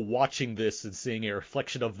studio watching this and seeing a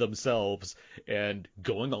reflection of themselves and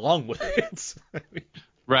going along with it.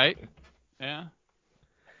 Right? Yeah.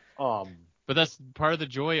 But that's part of the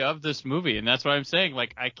joy of this movie, and that's what I'm saying.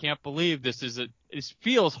 Like, I can't believe this it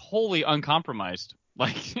feels wholly uncompromised.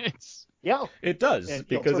 Like, it's... Yeah. It does. And,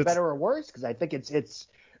 because for better or worse, because I think it's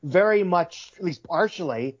very much, at least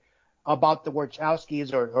partially, about the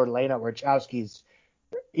Wachowskis or Lana Wachowski's,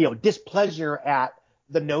 displeasure at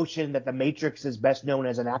the notion that The Matrix is best known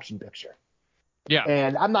as an action picture. Yeah.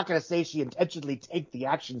 And I'm not going to say she intentionally take the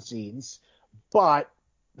action scenes, but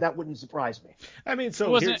that wouldn't surprise me. I mean, so it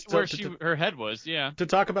wasn't where her head was, yeah. To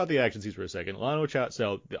talk about the action scenes for a second, Lana Wachowski,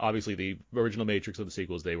 so obviously the original Matrix and the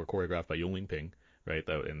sequels, they were choreographed by Yuen Wing-Ping, right?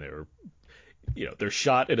 And they're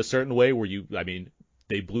shot in a certain way where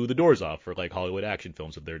they blew the doors off for like Hollywood action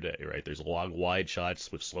films of their day, right? There's a lot of wide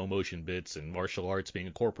shots with slow motion bits and martial arts being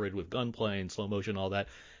incorporated with gunplay and slow motion, all that.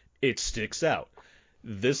 It sticks out.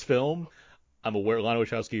 This film, I'm aware Lana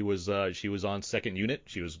Wachowski was on second unit.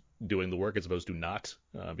 She was doing the work as opposed to not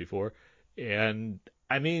before. And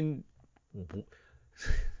I mean,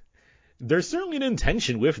 there's certainly an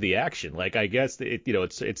intention with the action. Like, I guess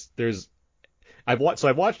I've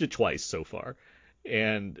watched it twice so far,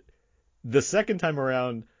 and the second time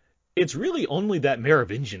around, it's really only that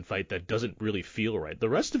Merovingian fight that doesn't really feel right. The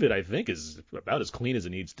rest of it, I think, is about as clean as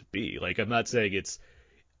it needs to be. Like, I'm not saying it's,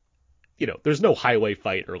 there's no highway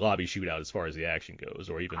fight or lobby shootout as far as the action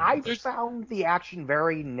goes, or even. I found the action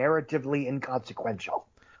very narratively inconsequential,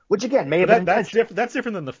 which again may have been that's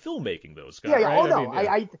different than the filmmaking, though, Scott. Yeah. Right? Oh no,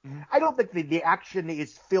 I don't think the action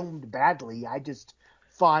is filmed badly. I just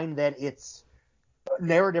find that it's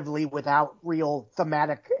narratively without real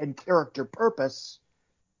thematic and character purpose,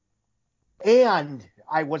 and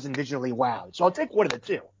I wasn't visually wowed. So I'll take one of the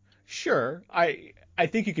two. Sure, I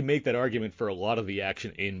think you can make that argument for a lot of the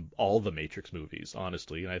action in all the Matrix movies,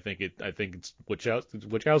 honestly, and I think it's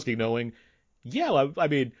Wachowski knowing, I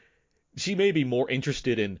mean, she may be more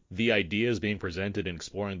interested in the ideas being presented and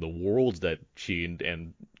exploring the worlds that she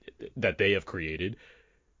and that they have created.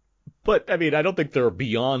 But, I mean, I don't think they're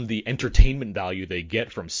beyond the entertainment value they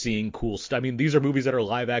get from seeing cool stuff. I mean, these are movies that are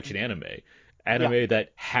live-action anime that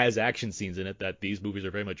has action scenes in it that these movies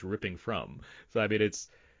are very much ripping from. So, I mean, it's,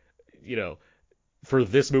 for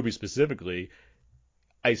this movie specifically,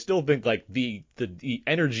 I still think, like, the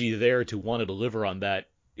energy there to want to deliver on that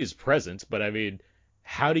is present. But, I mean,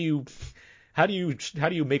 how do you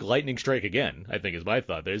make lightning strike again, I think is my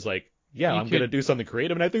thought. There's, like, I'm going to do something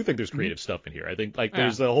creative, and I do think there's creative stuff in here. I think, like,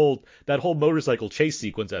 there's that whole motorcycle chase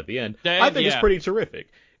sequence at the end. I think it's pretty terrific.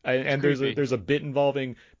 And there's a bit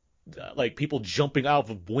involving, like, people jumping out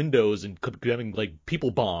of windows and having, like,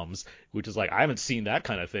 people bombs, which is, like, I haven't seen that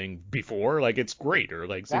kind of thing before. Like, it's great. Or,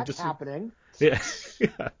 like, that's happening. Yeah.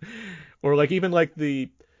 Or, like, even, like, the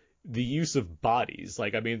use of bodies.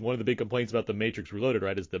 Like, I mean, one of the big complaints about The Matrix Reloaded,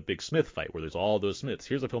 right, is the big Smith fight where there's all those Smiths.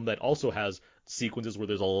 Here's a film that also has sequences where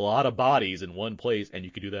there's a lot of bodies in one place, and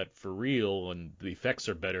you can do that for real, and the effects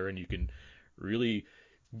are better, and you can really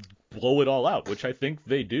blow it all out, which I think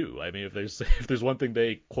they do. I mean, if there's one thing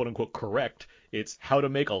they quote unquote correct, it's how to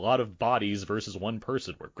make a lot of bodies versus one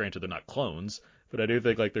person. Where granted they're not clones, but I do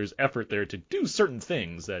think, like, there's effort there to do certain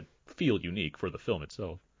things that feel unique for the film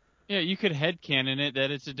itself. Yeah, you could headcanon it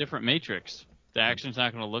that it's a different Matrix. The action's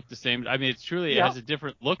not going to look the same. I mean, it's truly, Yeah. it has a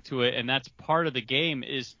different look to it, and that's part of the game,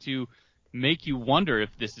 is to make you wonder if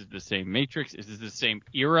this is the same Matrix, is this the same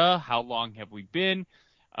era, how long have we been?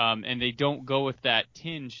 And they don't go with that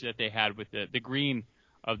tinge that they had with the green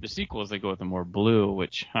of the sequels. They go with the more blue,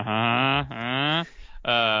 which, for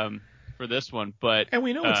this one. But And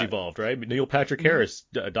we know it's evolved, right? Neil Patrick Harris,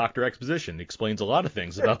 Dr. Exposition, explains a lot of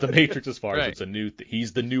things about the Matrix as far as it's a new.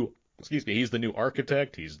 He's the new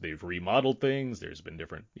architect. They've remodeled things. There's been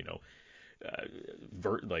different,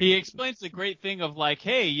 he explains the great thing of like,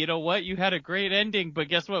 hey, you know what? You had a great ending, but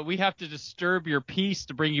guess what? We have to disturb your peace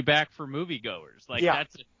to bring you back for moviegoers. Like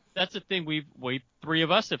that's a thing we three of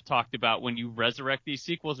us have talked about when you resurrect these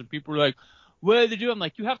sequels and people are like, what did they do? I'm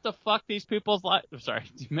like, you have to fuck these people's lives. Sorry,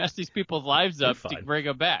 mess these people's lives up to bring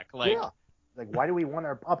them back. Like, why do we want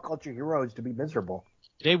our pop culture heroes to be miserable?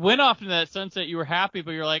 They went off into that sunset. You were happy,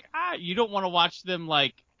 but you're like, you don't want to watch them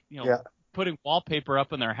putting wallpaper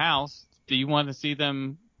up in their house. Do you want to see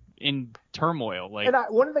them in turmoil? Like, and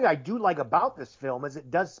one thing I do like about this film is it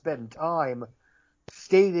does spend time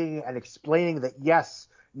stating and explaining that yes,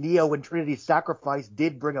 Neo and Trinity's sacrifice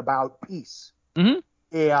did bring about peace. Mm-hmm.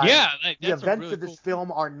 And the events of this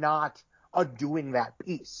film are not undoing that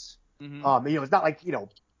peace. Mm-hmm. It's not like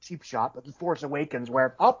cheap shot, but The Force Awakens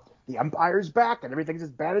where the Empire's back and everything's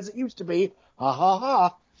as bad as it used to be. Ha ha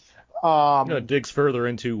ha. It digs further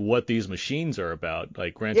into what these machines are about.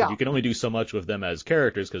 Like, granted, you can only do so much with them as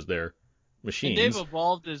characters because they're machines. And they've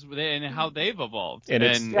evolved and how they've evolved. And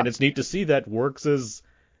it's neat to see that works as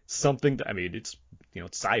something. It's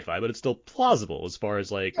it's sci-fi, but it's still plausible as far as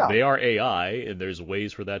they are AI, and there's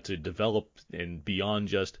ways for that to develop and beyond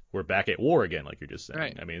just we're back at war again, like you're just saying.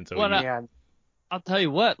 Right. I'll tell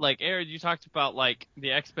you what, like Aaron, you talked about like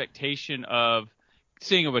the expectation of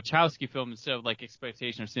seeing a Wachowski film instead of like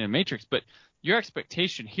expectation of seeing a Matrix, but your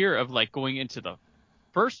expectation here of like going into the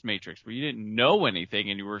first Matrix where you didn't know anything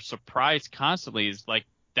and you were surprised constantly is like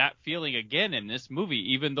that feeling again in this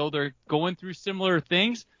movie, even though they're going through similar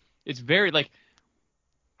things. It's very like,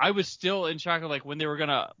 I was still in shock of like when they were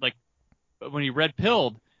gonna like, when he red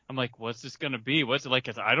pilled, I'm like, what's this gonna be? What's it like?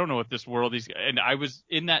 'Cause I don't know what this world is. And I was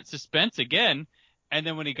in that suspense again. And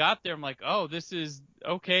then when he got there, I'm like, oh, this is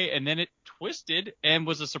okay. And then it twisted and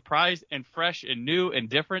was a surprise and fresh and new and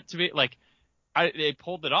different to me. Like, they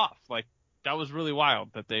pulled it off. Like, that was really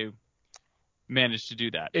wild that they managed to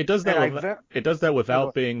do that. It does that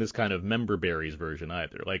without being this kind of member berries version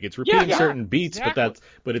either. Like, it's repeating certain beats, exactly.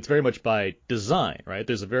 but it's very much by design, right?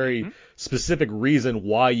 There's a very specific reason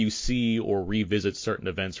why you see or revisit certain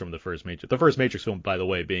events from the first Matrix. The first Matrix film, by the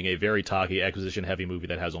way, being a very talky, exposition-heavy movie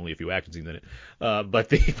that has only a few action scenes in it. But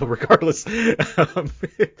regardless,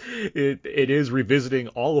 it is revisiting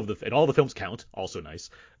all of and all the films count. Also nice.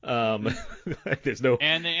 There's no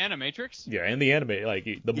and the Animatrix. Yeah, and the anime. Like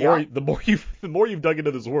the more you've dug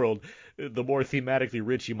into this world, the more thematically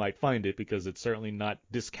rich you might find it, because it's certainly not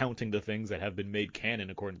discounting the things that have been made canon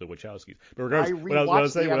according to the Wachowskis. But regardless, I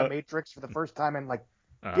rewatched the Animatrix for the first time in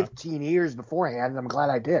 15 years beforehand, and I'm glad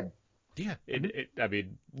I did. Yeah,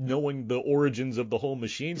 knowing the origins of the whole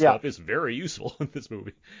machine stuff is very useful in this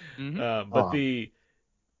movie. But the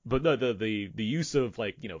use of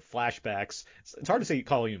flashbacks, it's hard to say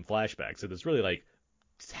calling them flashbacks. It's really like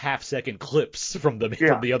half-second clips from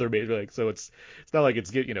the other major, so it's not like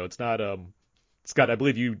it's not Scott, I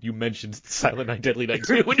believe you mentioned Silent Night Deadly Night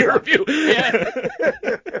 2 in your review.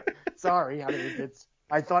 Sorry, I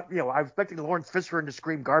thought I was expecting Lawrence Fishburne to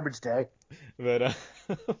scream "Garbage Day," but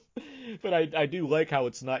I do like how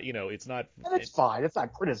it's not it's not. And it's fine. It's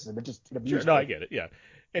not criticism. It's just sure, no, I get it. Yeah,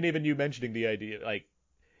 and even you mentioning the idea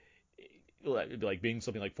like being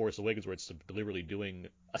something like Force Awakens where it's deliberately doing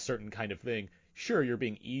a certain kind of thing. Sure, you're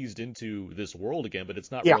being eased into this world again, but it's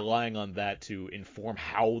not relying on that to inform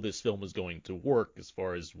how this film is going to work as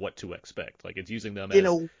far as what to expect. Like, it's using them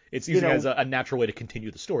as as a natural way to continue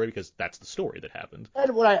the story, because that's the story that happened.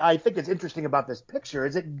 And what I think is interesting about this picture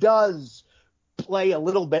is it does play a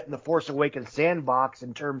little bit in the Force Awakens sandbox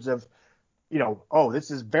in terms of,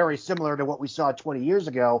 this is very similar to what we saw 20 years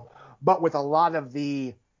ago, but with a lot of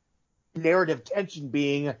the narrative tension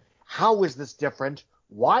being, how is this different?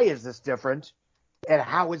 Why is this different? And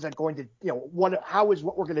how is it going to, how is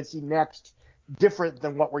what we're going to see next different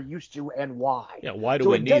than what we're used to, and why? Yeah, why do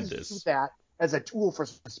we need this? Use that as a tool for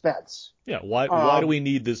suspense. Yeah, why do we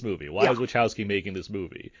need this movie? Why is Wachowski making this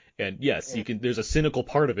movie? And yes, there's a cynical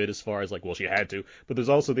part of it as far as she had to, but there's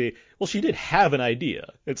also she did have an idea.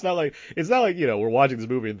 It's not like we're watching this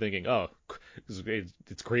movie and thinking, oh,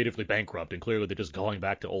 it's creatively bankrupt and clearly they're just going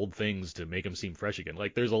back to old things to make them seem fresh again.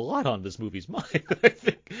 Like, there's a lot on this movie's mind that I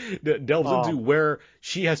think that delves into where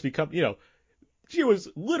she has become, she was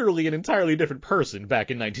literally an entirely different person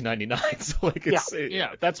back in 1999. So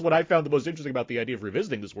like, that's what I found the most interesting about the idea of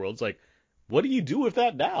revisiting this world. It's like, what do you do with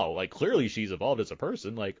that now? Like, clearly she's evolved as a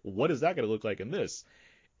person. Like, what is that going to look like in this?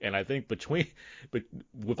 And I think but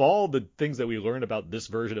with all the things that we learn about this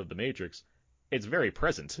version of the Matrix, it's very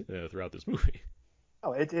present throughout this movie.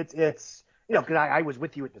 Oh, it's because I was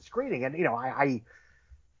with you at the screening, and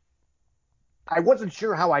I wasn't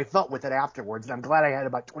sure how I felt with it afterwards, and I'm glad I had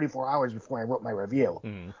about 24 hours before I wrote my review,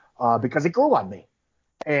 because it grew on me.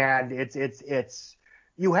 And it's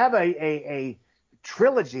you have a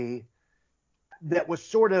trilogy that was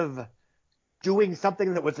sort of doing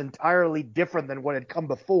something that was entirely different than what had come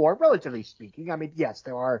before, relatively speaking. I mean, yes,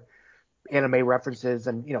 there are anime references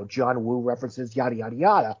and John Woo references, yada yada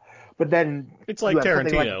yada. But then it's like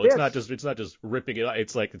Tarantino. Like it's not just ripping it.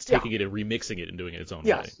 It's like it's taking it and remixing it and doing it its own way.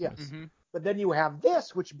 Yes. Mm-hmm. But then you have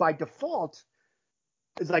this, which by default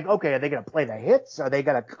is like, okay, are they going to play the hits? Are they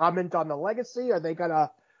going to comment on the legacy? Are they going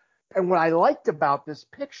to? And what I liked about this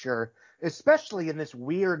picture, especially in this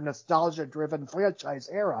weird nostalgia-driven franchise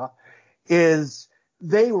era, is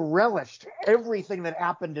they relished everything that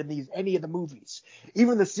happened in any of the movies,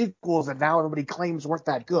 even the sequels that now everybody claims weren't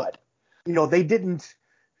that good. They didn't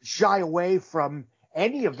shy away from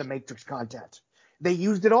any of the Matrix content. They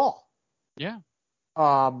used it all. Yeah.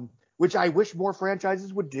 Which I wish more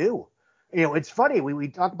franchises would do. It's funny. We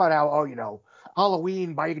talk about how,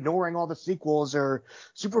 Halloween by ignoring all the sequels, or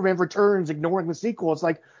Superman Returns ignoring the sequels.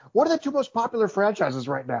 Like, what are the two most popular franchises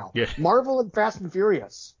right now? Yeah. Marvel and Fast and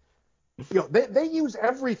Furious. They use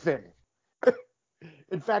everything.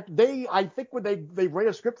 In fact, I think when they write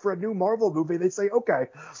a script for a new Marvel movie, they say, okay,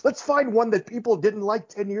 let's find one that people didn't like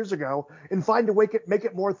 10 years ago and find a way to make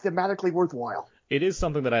it more thematically worthwhile. It is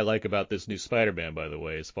something that I like about this new Spider-Man, by the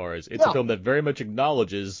way, as far as it's a film that very much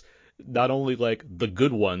acknowledges not only like the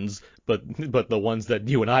good ones, but the ones that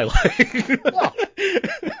you and I like.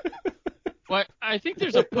 Well, I think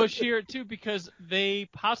there's a push here too, because they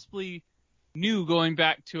possibly knew going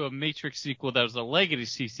back to a Matrix sequel that was a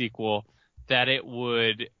legacy sequel that it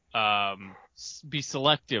would be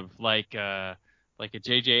selective, like a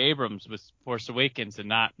J.J. Abrams with Force Awakens, and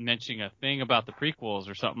not mentioning a thing about the prequels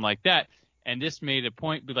or something like that. And this made a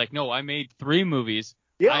point, be like, no, I made 3 movies.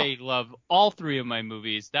 Yeah. I love all 3 of my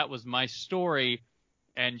movies. That was my story.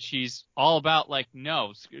 And she's all about like,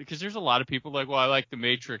 no, because there's a lot of people like, well, I like The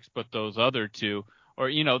Matrix, but those other 2,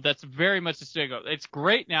 or, that's very much the stigma. It's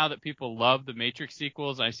great now that people love the Matrix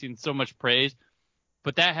sequels. I've seen so much praise,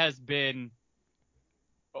 but that has been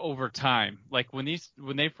over time. Like when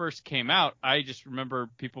they first came out, I just remember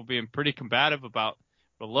people being pretty combative about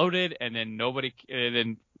Reloaded, and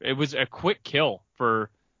then it was a quick kill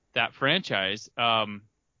for that franchise.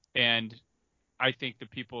 And I think the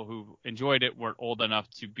people who enjoyed it weren't old enough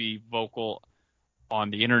to be vocal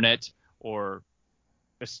on the internet or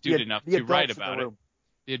astute enough to write about it.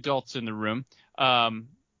 The adults in the room.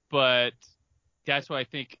 But that's why I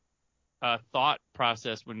think a thought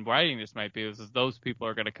process when writing this might be is those people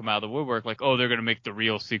are going to come out of the woodwork like, oh, they're going to make the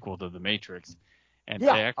real sequel to The Matrix. And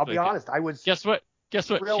I'll be honest. Guess what?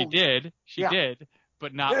 Thrilled. She did. She did,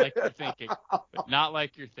 but not like you're thinking.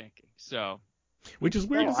 So. Which is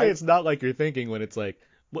weird to say it's not like you're thinking when it's like,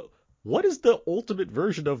 what is the ultimate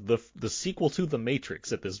version of the sequel to The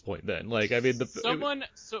Matrix at this point then? Like, I mean,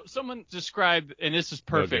 someone described, and this is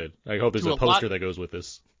perfect. I hope there's a poster that goes with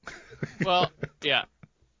this. Well, yeah.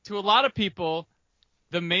 To a lot of people,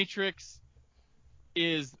 The Matrix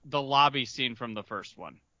is the lobby scene from the first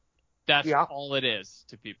one. That's all it is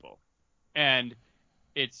to people. And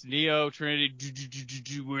it's Neo, Trinity,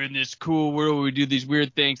 we're in this cool world where we do these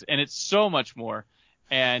weird things, and it's so much more.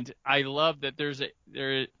 And I love that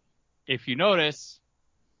if you notice,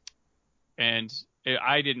 and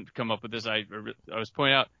I didn't come up with this, I was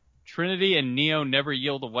pointing out, Trinity and Neo never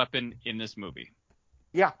yield a weapon in this movie.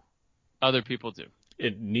 Yeah. Other people do.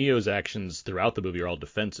 Neo's actions throughout the movie are all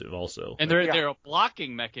defensive also. And they're a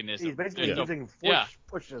blocking mechanism. He's basically using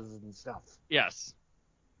pushes and stuff. Yes.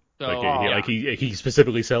 So, like he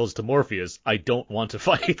specifically says to Morpheus, I don't want to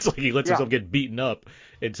fight. Like he lets himself get beaten up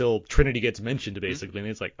until Trinity gets mentioned, basically, and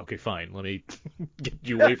it's like, okay, fine, let me get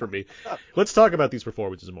you away from me. Let's talk about these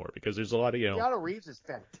performances more, because there's a lot of, Keanu Reeves is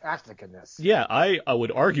fantastic in this. Yeah, I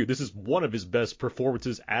would argue this is one of his best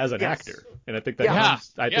performances as an actor, and I think that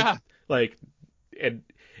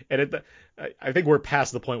I think we're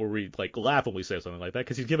past the point where we like laugh when we say something like that,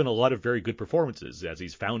 because he's given a lot of very good performances as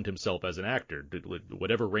he's found himself as an actor.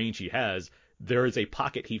 Whatever range he has, there is a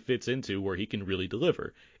pocket he fits into where he can really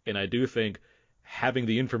deliver. And I do think having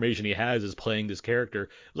the information he has is playing this character,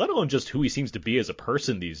 let alone just who he seems to be as a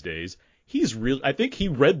person these days, I think he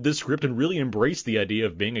read this script and really embraced the idea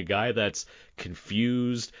of being a guy that's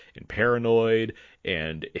confused and paranoid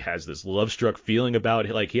and has this love-struck feeling about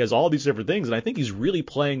it. Like, he has all these different things, and I think he's really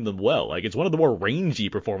playing them well. Like, it's one of the more rangy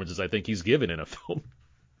performances I think he's given in a film.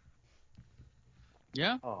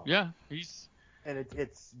 Yeah, Oh. yeah, he's. And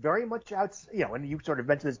it's very much out, and you sort of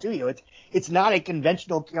mentioned this to you. It's not a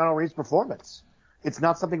conventional Keanu Reeves performance. It's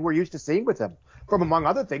not something we're used to seeing with him. From among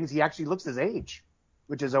other things, he actually looks his age,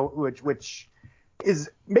 which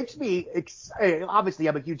makes me obviously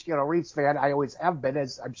I'm a huge Keanu Reeves fan. I always have been,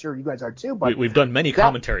 as I'm sure you guys are too. But we've done many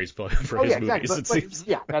commentaries for his movies.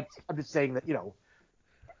 Exactly. But I'm just saying that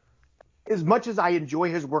as much as I enjoy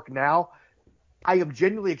his work now, I am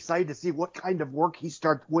genuinely excited to see what kind of work he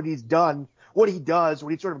does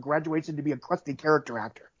when he sort of graduates into be a crusty character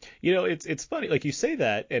actor. It's funny, like you say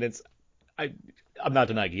that, and I'm not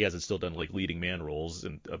denying he hasn't still done like leading man roles,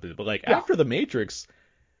 but like after The Matrix,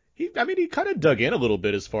 he kind of dug in a little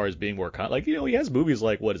bit as far as being more he has movies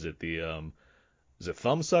like, what is it, is it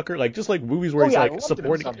Thumbsucker? Like, just like movies where he's like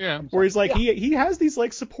supporting, where he's like he has these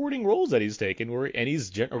like supporting roles that he's taken and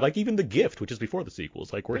he's or like even The Gift, which is before the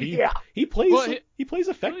sequels, like where he plays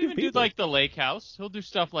effective He'll even people. do like The Lake House. He'll do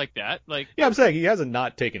stuff like that. Like, yeah, I'm saying he hasn't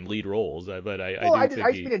not taken lead roles, but I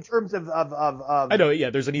mean in terms of I know,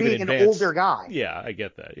 yeah, there's an even being advanced, an older guy. Yeah, I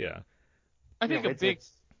get that. Yeah, I think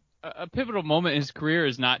a pivotal moment in his career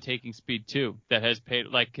is not taking Speed 2 that has paid,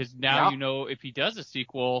 like, because now if he does a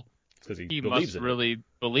sequel, he must really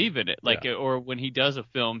believe in it. Like, or when he does a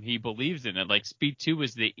film, he believes in it. Like, Speed 2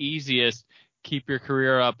 is the easiest keep your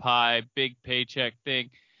career up high, big paycheck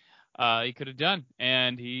thing he could have done,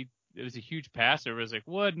 and it was a huge passer. It was like,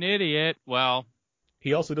 what an idiot. Well,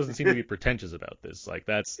 he also doesn't seem to be pretentious about this. Like,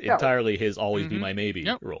 that's entirely his always be my maybe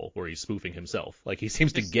role, where he's spoofing himself. Like, he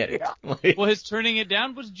seems to get it. Like, well, his turning it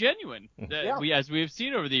down was genuine. As we have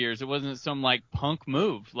seen over the years, it wasn't some like punk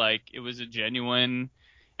move. Like, it was a genuine,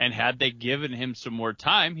 and had they given him some more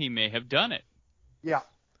time, he may have done it. Yeah.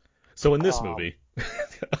 So in this movie,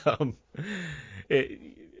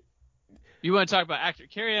 you want to talk about actor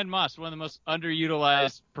Carrie-Anne Moss, one of the most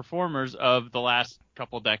underutilized performers of the last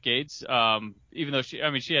couple decades. Even though she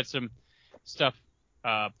had some stuff.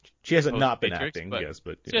 She hasn't not been Matrix, acting, but yes,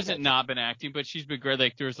 but she hasn't not been acting, but she's been great.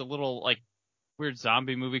 Like, there was a little like weird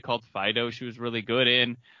zombie movie called Fido. She was really good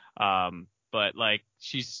in, but like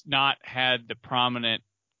she's not had the prominent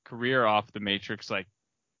career off The Matrix like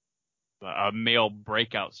a male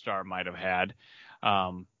breakout star might have had.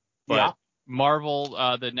 But Marvel,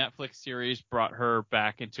 the Netflix series, brought her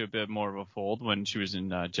back into a bit more of a fold when she was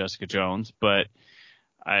in Jessica Jones. But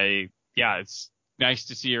it's nice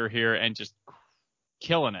to see her here and just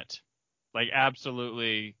killing it. Like,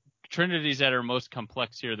 absolutely. Trinity's at her most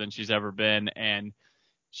complex here than she's ever been, and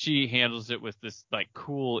she handles it with this like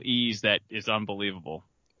cool ease that is unbelievable.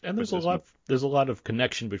 And there's a lot of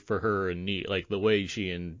connection for her and Neat, like the way she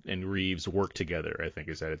and Reeves work together, I think,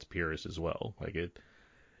 is at its purest as well. Like, it,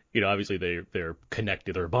 obviously they're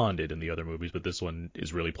connected or bonded in the other movies, but this one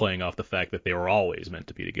is really playing off the fact that they were always meant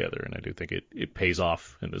to be together, and I do think it pays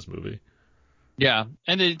off in this movie. Yeah,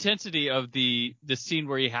 and the intensity of the scene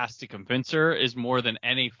where he has to convince her is more than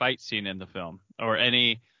any fight scene in the film or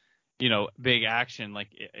any, big action. Like,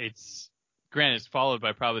 it's granted, it's followed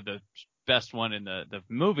by probably the best one in the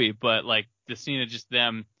movie, but like the scene of just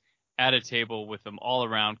them at a table with them all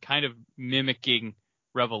around, kind of mimicking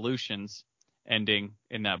Revolution's ending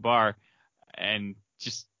in that bar, and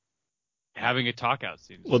just having a talk out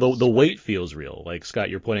scene. Well, the weight feels real. Like, Scott,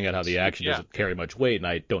 you're pointing out how the action doesn't carry much weight, and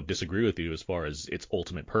I don't disagree with you as far as its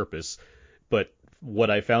ultimate purpose. But what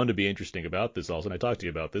I found to be interesting about this also, and I talked to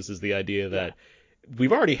you about this, is the idea that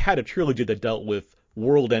we've already had a trilogy that dealt with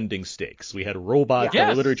world-ending stakes. We had robots that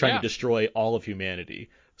were literally trying to destroy all of humanity.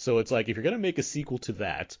 So it's like, if you're going to make a sequel to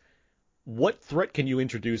that, what threat can you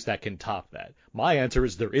introduce that can top that? My answer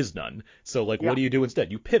is there is none. So, like, what do you do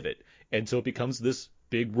instead? You pivot. And so it becomes this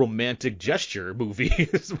big romantic gesture movie.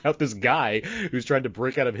 It's about this guy who's trying to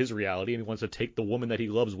break out of his reality, and he wants to take the woman that he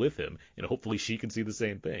loves with him, and hopefully she can see the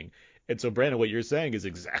same thing. And so, Brandon, what you're saying is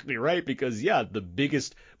exactly right, because, the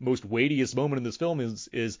biggest, most weightiest moment in this film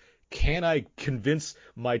is can I convince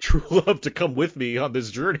my true love to come with me on this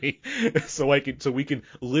journey so we can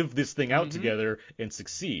live this thing out together and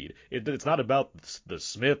succeed? It's not about the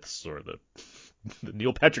Smiths or the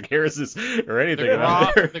Neil Patrick Harris's or anything.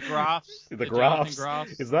 The Groffs. The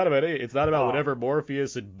Groffs. It's not about it. It's not about whatever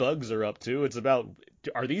Morpheus and Bugs are up to. It's about,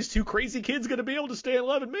 are these two crazy kids going to be able to stay in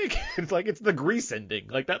love and make it? It's like, it's the Grease ending.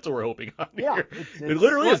 Like, that's what we're hoping on here. It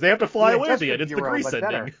literally is. They have to fly away at the end. It's the Grease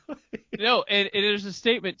ending. No, and it is a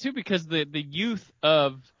statement, too, because the youth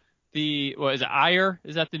of is it Ire?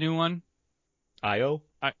 Is that the new one? Io?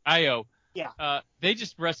 Io. Yeah. They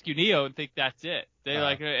just rescue Neo and think that's it. They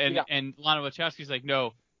Yeah. and Lana Wachowski's like,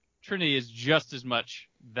 no, Trinity is just as much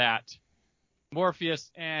that. Morpheus,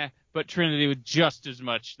 but Trinity with just as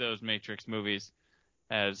much those Matrix movies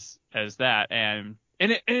as that. And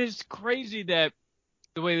it's crazy that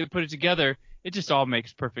the way they put it together, it just all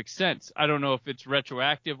makes perfect sense. I don't know if it's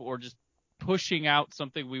retroactive or just pushing out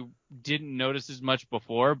something we didn't notice as much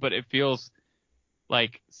before, but it feels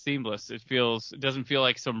like seamless. It doesn't feel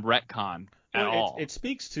like some retcon at all. It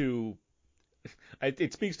speaks to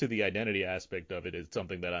the identity aspect of it. Is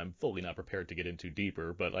something that I'm fully not prepared to get into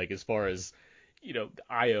deeper, but like as far as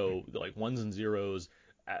Io, like ones and zeros,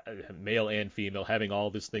 male and female, having all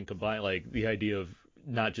this thing combined, like the idea of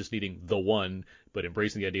not just needing the one, but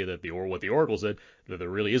embracing the idea that what the Oracle said, that there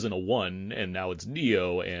really isn't a one, and now it's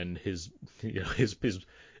Neo and his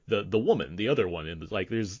the woman, the other one, and like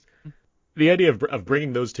there's the idea of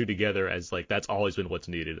bringing those two together as like that's always been what's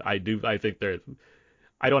needed. I think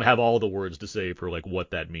I don't have all the words to say for like what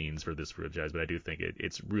that means for this franchise, but I do think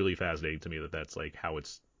it's really fascinating to me that that's like how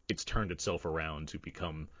it's turned itself around to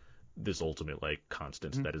become this ultimate like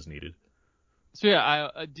constant that is needed. So yeah,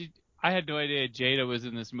 I had no idea Jada was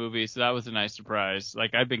in this movie, so that was a nice surprise.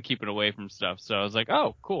 Like I've been keeping away from stuff, so I was like,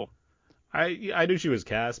 oh, cool. I knew she was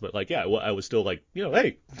cast, but like yeah, well, I was still like,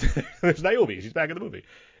 hey, there's Naomi, she's back in the movie.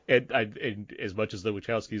 And as much as the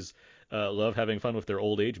Wachowskis love having fun with their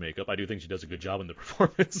old age makeup, I do think she does a good job in the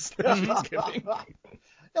performance that she's giving.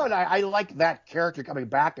 No, and I like that character coming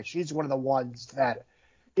back, and she's one of the ones that,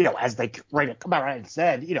 as they come out and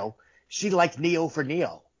said, she liked Neo for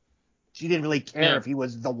Neo. She didn't really care if he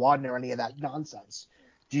was the one or any of that nonsense.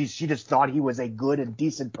 She just thought he was a good and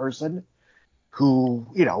decent person who,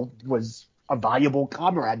 was a valuable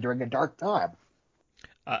comrade during a dark time.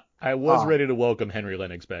 I was ready to welcome Henry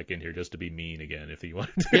Lennox back in here just to be mean again if he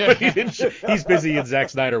wanted to. Yeah. He's busy in Zack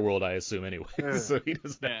Snyder world, I assume, anyway, so he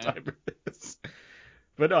doesn't have time for this.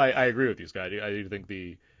 But no, I agree with you, Scott. I do think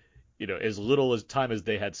as little as time as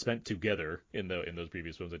they had spent together in those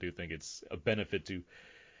previous films, I do think it's a benefit to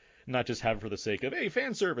not just have it for the sake of, hey,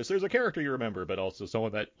 fan service, there's a character you remember, but also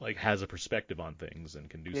someone that like has a perspective on things and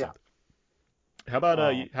can do something. How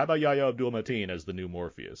about Yahya Abdul-Mateen as the new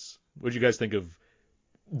Morpheus? What did you guys think of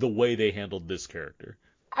the way they handled this character?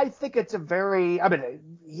 I think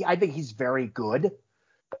I think he's very good,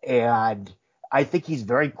 and I think he's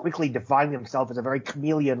very quickly defined himself as a very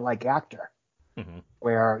chameleon-like actor,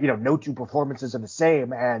 where, no two performances are the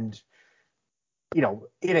same, and,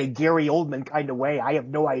 in a Gary Oldman kind of way, I have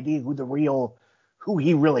no idea who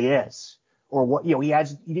he really is, or what, he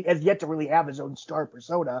has yet to really have his own star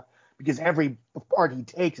persona, because every part he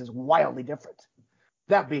takes is wildly different.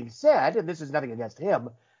 That being said, and this is nothing against him,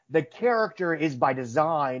 the character is by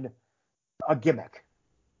design a gimmick.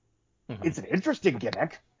 It's an interesting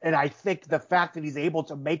gimmick, and I think the fact that he's able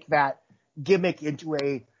to make that gimmick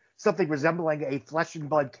into something resembling a flesh and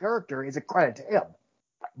blood character is a credit to him.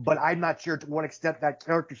 But I'm not sure to what extent that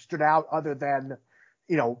character stood out other than,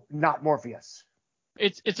 not Morpheus.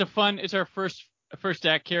 It's our first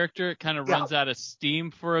act character. It kind of runs out of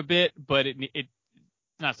steam for a bit, but it's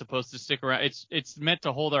not supposed to stick around. It's meant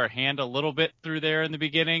to hold our hand a little bit through there in the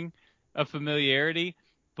beginning of familiarity,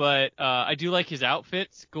 but I do like his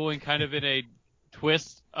outfits going kind of in a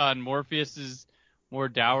twist on Morpheus's more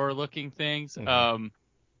dour looking things.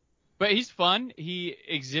 But he's fun. He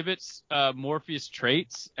exhibits Morpheus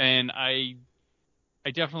traits, and I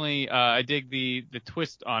definitely I dig the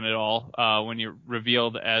twist on it all when you're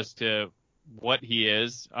revealed as to what he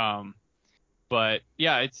is. But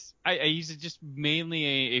yeah, I use it just mainly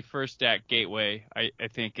a first act gateway, I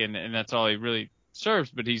think, and that's all he really serves.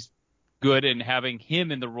 But he's good, and having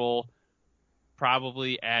him in the role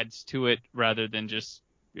probably adds to it rather than just,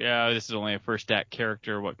 this is only a first act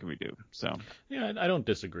character. What can we do? So yeah, I don't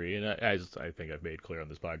disagree, and as I think I've made clear on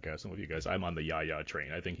this podcast and with you guys, I'm on the Yahya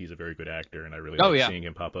train. I think he's a very good actor, and I really like seeing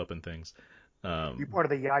him pop up in things. You part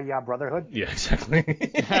of the Yahya Brotherhood? Yeah, exactly.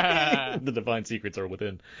 The divine secrets are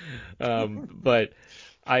within. But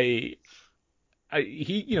he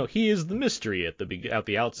is the mystery at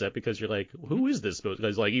the outset, because you're like, who is this supposed?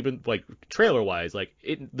 Because like even like trailer wise, like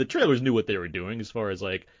the trailers knew what they were doing as far as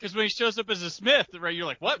like. Because when he shows up as a Smith, right, you're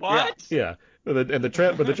like, what? Yeah. But the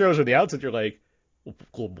trailers from the outset, you're like,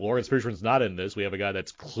 cool, Lawrence Fishburne's not in this. We have a guy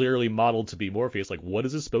that's clearly modeled to be Morpheus. Like, what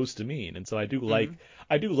is this supposed to mean? And so I do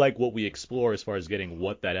like what we explore as far as getting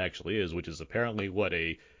what that actually is, which is apparently what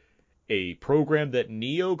a program that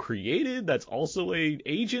Neo created that's also a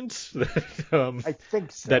agent that, I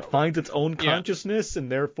think so. that finds its own consciousness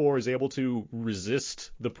and therefore is able to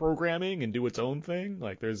resist the programming and do its own thing.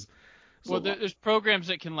 Like there's So, Well, there's programs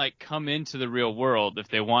that can like come into the real world if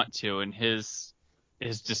they want to, and his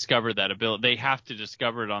discovered that ability. They have to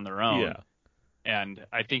discover it on their own. yeah, And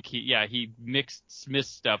I think he mixed Smith's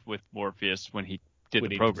stuff with Morpheus when he did when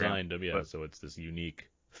the he program. designed him, yeah. But- So it's this unique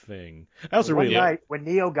thing. I also One really night when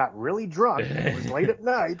Neo got really drunk, it was late at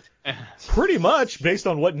night. pretty much based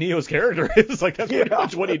on what Neo's character is, like that's pretty Yeah.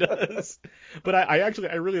 much what he does. But I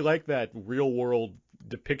really like that real world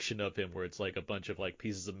depiction of him where it's like a bunch of like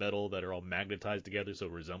pieces of metal that are all magnetized together so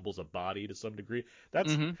it resembles a body to some degree.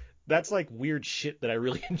 That's like weird shit that I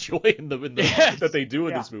really enjoy in the Yes. that they do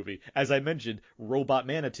in Yeah. this movie. As I mentioned, Robot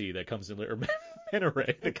Manatee that comes in later, or Manta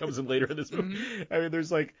Ray that comes in later in this movie. I mean,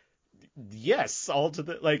 there's like, yes, all to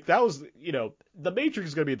the, like, that was, the Matrix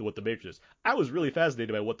is going to be what the Matrix is. I was really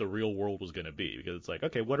fascinated by what the real world was going to be, because it's like,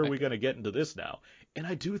 okay, what are we going to get into this now? And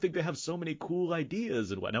I do think they have so many cool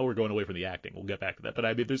ideas and what. Now we're going away from the acting. We'll get back to that. But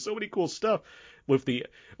I mean, there's so many cool stuff with the,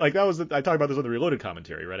 like, I talked about this on the Reloaded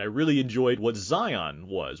commentary, right? I really enjoyed what Zion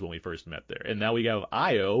was when we first met there. And now we have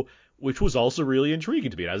Io, which was also really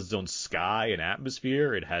intriguing to me. It has its own sky and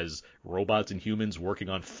atmosphere. It has robots and humans working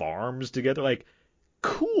on farms together. Like,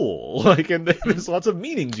 cool. Like, and there's lots of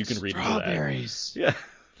meanings you can read into that. Strawberries. Yeah.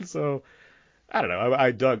 So, I don't know. I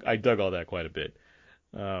dug all that quite a bit.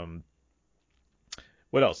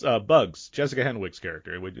 What else? Bugs. Jessica Henwick's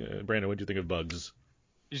character. Brandon, what do you think of Bugs?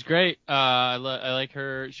 She's great. I like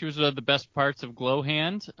her. She was one of the best parts of Glow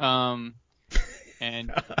Hand.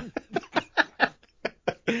 And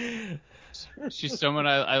she's someone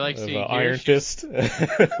I like seeing here. Iron She's Fist.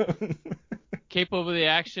 capable of the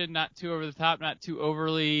action, not too over the top, not too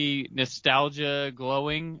overly nostalgia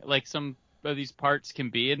glowing like some of these parts can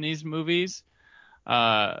be in these movies.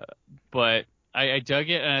 But I dug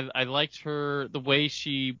it, and I liked the way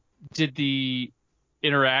she did the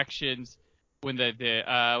interactions when the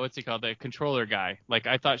what's he called, the controller guy. Like,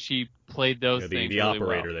 I thought she played those things the really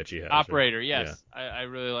operator well. that she has. Operator, right? yes. Yeah. I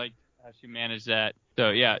really liked how she managed that.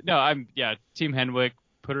 So yeah, no, Team Henwick.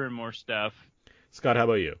 Put her in more stuff. Scott, how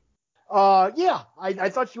about you? Yeah, I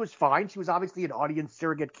thought she was fine. She was obviously an audience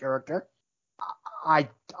surrogate character. I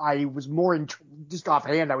was more just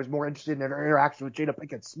offhand. I was more interested in her interaction with Jada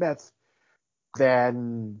Pinkett Smith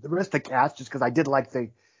than the rest of the cast, just because I did like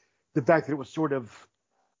the fact that it was sort of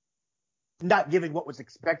not giving what was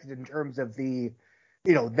expected in terms of they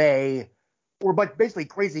were but basically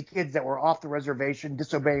crazy kids that were off the reservation,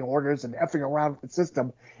 disobeying orders and effing around with the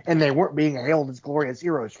system, and they weren't being hailed as glorious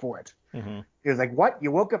heroes for it. Mm-hmm. It was like, what?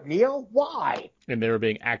 You woke up Neo? Why? And they were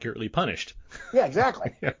being accurately punished. Yeah,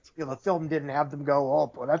 exactly. Yes. The film didn't have them go,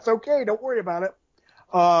 oh, well, that's okay. Don't worry about it.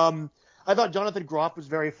 I thought Jonathan Groff was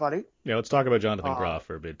very funny. Yeah, let's talk about Jonathan Groff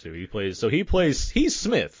for a bit too. He's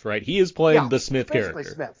Smith, right? He is playing the Smith basically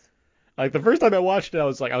character. Smith. Like, the first time I watched it, I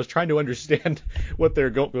was trying to understand what they were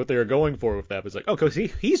going for with that. It's like, oh, because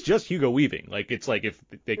he's just Hugo Weaving. Like, it's like if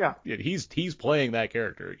he's playing that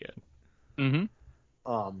character again.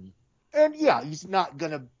 Mm-hmm. And yeah, he's not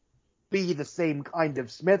gonna be the same kind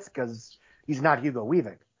of Smith because he's not Hugo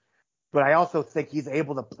Weaving. But I also think he's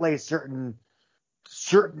able to play certain.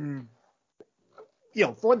 For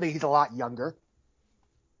one thing, he's a lot younger.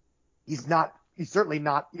 He's certainly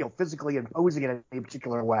not, physically imposing in any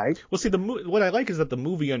particular way. Well, see, what I like is that the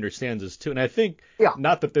movie understands this too, and I think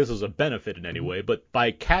not that this is a benefit in any way, but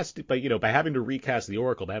by having to recast the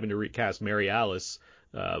Oracle, by having to recast Mary Alice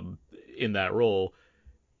in that role,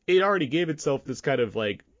 it already gave itself this kind of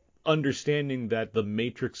like understanding that the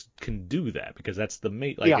Matrix can do that, because that's the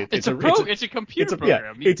it's a computer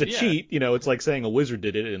program. It's a cheat, it's like saying a wizard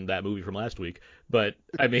did it in that movie from last week. But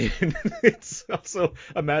I mean, it's also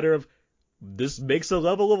a matter of this makes a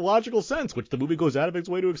level of logical sense, which the movie goes out of its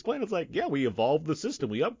way to explain. It's like, yeah, we evolved the system,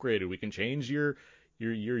 we upgraded, we can change your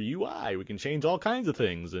UI, we can change all kinds of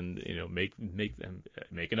things, and make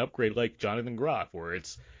an upgrade like Jonathan Groff, where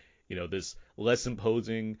it's this less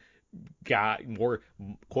imposing guy, more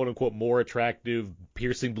quote unquote more attractive,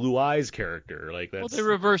 piercing blue eyes character. Like, that's, well, they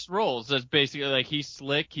reverse roles. That's basically like he's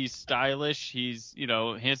slick, he's stylish, he's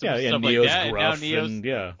handsome, and stuff Neo's like that. gruff, and now Neo's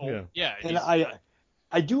And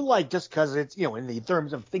I do like, just because it's in the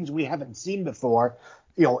terms of things we haven't seen before,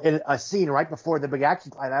 in a scene right before the big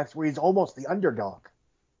action climax where he's almost the underdog.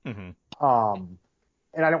 Mm-hmm.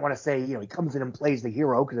 And I don't want to say, he comes in and plays the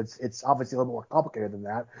hero, because it's obviously a little more complicated than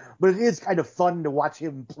that. But it is kind of fun to watch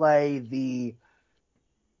him play the,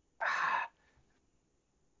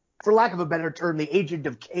 for lack of a better term, the agent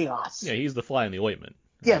of chaos. Yeah, he's the fly in the ointment.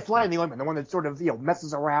 Yeah, fly in the ointment, the one that sort of,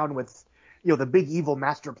 messes around with, the big evil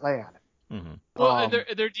master plan. Mm-hmm. Well,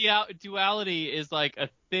 their duality is like a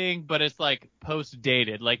thing, but it's like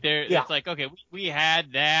post-dated. Like it's like, okay, we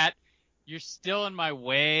had that, you're still in my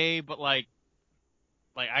way, but like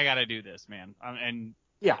I gotta do this, man. And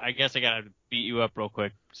Yeah. I guess I gotta beat you up real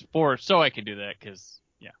quick so I can do that, because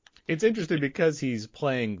yeah. It's interesting because he's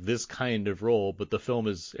playing this kind of role, but the film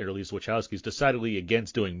is, or at least Wachowski's, decidedly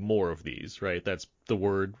against doing more of these, right? That's the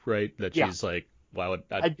word, right? That Yeah. she's like, why would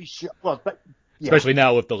I? I'd be sure. Well, but yeah. Especially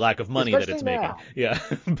now with the lack of money that it's Especially making. now. Yeah,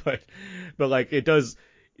 but like it does.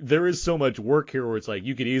 There is so much work here where it's like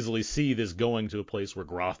you could easily see this going to a place where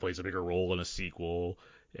Groff plays a bigger role in a sequel,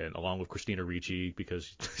 and along with Christina Ricci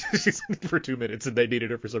because she's in it for 2 minutes and they needed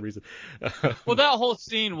her for some reason. Well, that whole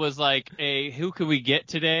scene was like who could we get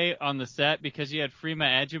today on the set, because you had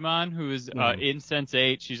Freema Agyeman, who is in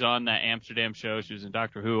Sense8. She's on that Amsterdam show. She was in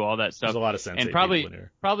Doctor Who, all that stuff. There's a lot of Sense8 and people in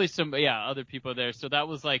here. probably some other people there. So that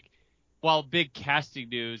was like, while big casting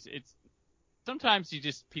news, it's sometimes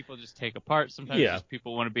people just take apart. Sometimes just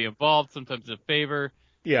people want to be involved. Sometimes it's a favor.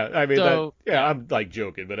 Yeah, I mean, So, I'm like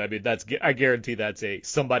joking, but I mean, I guarantee that's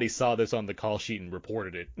somebody saw this on the call sheet and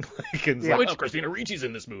reported it. Like, oh, Christina Ricci's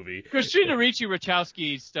in this movie. Christina Ricci,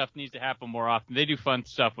 Wachowski stuff needs to happen more often. They do fun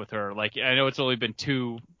stuff with her. Like, I know it's only been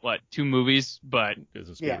two movies, but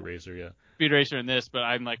Speed Racer, yeah. Speed Racer and this, but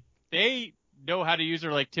I'm like, they know how to use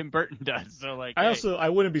her like Tim Burton does. So like, I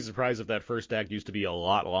wouldn't be surprised if that first act used to be a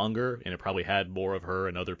lot longer and it probably had more of her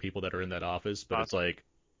and other people that are in that office, but It's like,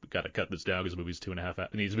 we got to cut this down because the movie's 2.5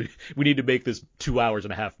 hours. We need to make this 2 hours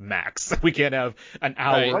and a half max. We can't have an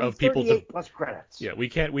hour of people plus credits. Yeah, we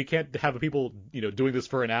can't have people doing this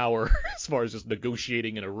for an hour as far as just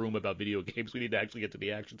negotiating in a room about video games. We need to actually get to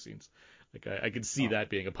the action scenes. Like I can see that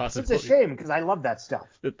being a possibility. It's a shame because I love that stuff.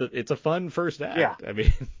 It's a fun first act. Yeah. I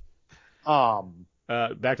mean,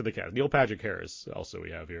 back to the cast. Neil Patrick Harris also we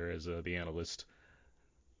have here as the analyst.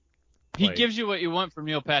 He gives you what you want from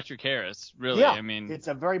Neil Patrick Harris, really. Yeah, I mean, it's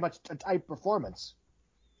a very much a type performance.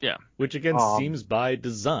 Yeah. Which again seems by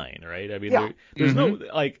design, right? I mean, Yeah. there's no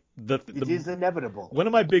like it is inevitable. One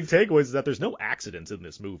of my big takeaways is that there's no accidents in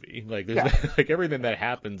this movie. Like there's like everything that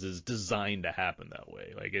happens is designed to happen that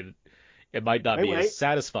way. Like it might not be as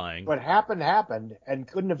satisfying. What happened and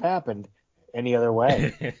couldn't have happened any other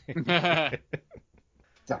way.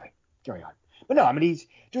 Sorry, carry on. But no, I mean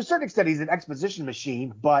to a certain extent he's an exposition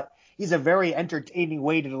machine, but he's a very entertaining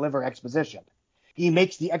way to deliver exposition. He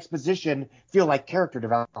makes the exposition feel like character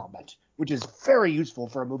development, which is very useful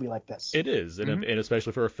for a movie like this. It is, and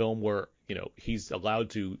especially for a film where he's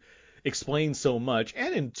allowed to explain so much,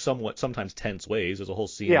 and in sometimes tense ways. There's a whole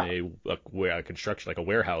scene in a construction, like a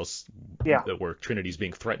warehouse, where Trinity's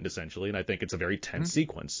being threatened essentially, and I think it's a very tense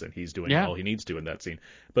sequence, and he's doing all he needs to in that scene.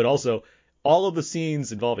 But also, all of the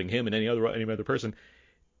scenes involving him and any other person,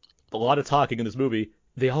 a lot of talking in this movie.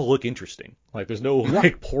 They all look interesting. Like there's no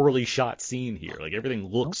like poorly shot scene here. Like everything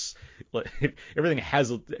looks like everything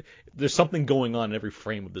has there's something going on in every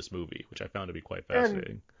frame of this movie, which I found to be quite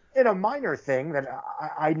fascinating. And a minor thing that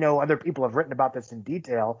I know other people have written about this in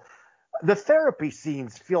detail, the therapy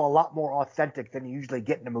scenes feel a lot more authentic than you usually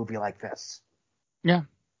get in a movie like this. Yeah.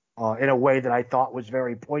 In a way that I thought was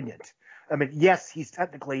very poignant. I mean, yes, he's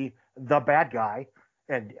technically the bad guy,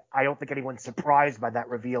 and I don't think anyone's surprised by that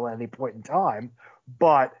reveal at any point in time.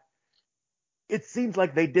 But it seems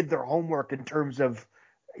like they did their homework in terms of,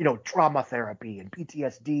 trauma therapy and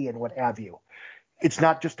PTSD and what have you. It's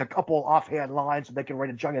not just a couple offhand lines so they can write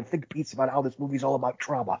a giant think piece about how this movie's all about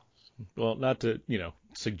trauma. Well, not to,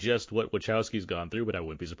 suggest what Wachowski's gone through, but I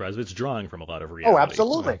wouldn't be surprised if it's drawing from a lot of reality. Oh,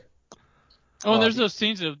 absolutely. And there's those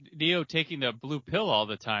scenes of Neo taking the blue pill all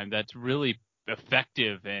the time that's really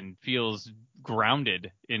effective and feels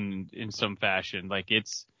grounded in some fashion. Like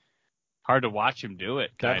it's hard to watch him do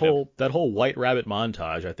it. That whole White Rabbit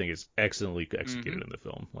montage, I think, is excellently executed in the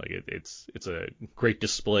film. Like it's a great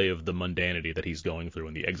display of the mundanity that he's going through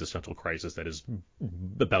and the existential crisis that is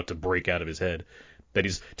about to break out of his head, that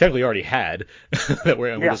he's technically already had. That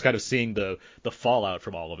we're just kind of seeing the fallout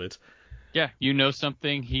from all of it. Yeah,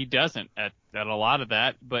 something he doesn't at a lot of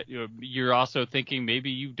that, but you're also thinking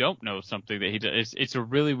maybe you don't know something that he does. It's a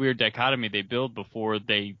really weird dichotomy they build before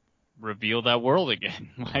they reveal that world again.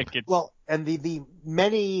 And the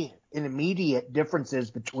many immediate differences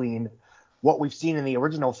between what we've seen in the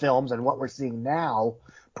original films and what we're seeing now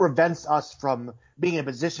prevents us from being in a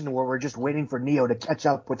position where we're just waiting for Neo to catch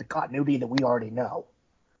up with the continuity that we already know.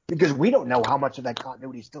 Because we don't know how much of that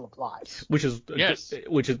continuity still applies. Which is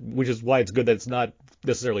why it's good that it's not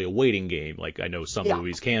necessarily a waiting game. Like I know some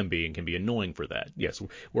movies can be and can be annoying for that. Yes,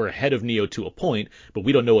 we're ahead of Neo to a point, but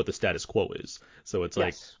we don't know what the status quo is. So it's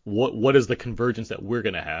like what is the convergence that we're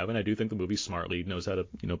gonna have? And I do think the movie smartly knows how to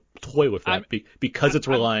toy with that because it's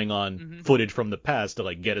relying on footage from the past to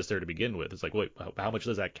like get us there to begin with. It's like wait, how much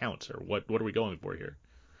does that count, or what are we going for here?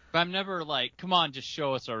 But I'm never like, come on, just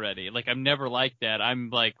show us already. Like, I'm never like that. I'm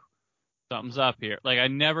like, something's up here. Like, I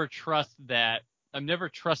never trust that. I'm never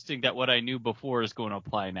trusting that what I knew before is going to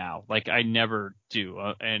apply now. Like, I never do.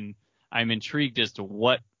 And I'm intrigued as to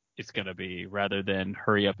what it's going to be rather than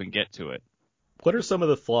hurry up and get to it. What are some of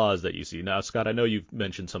the flaws that you see? Now, Scott, I know you've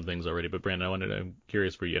mentioned some things already, but Brandon, I'm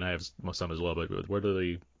curious for you, and I have some as well, but what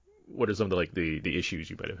are some of the issues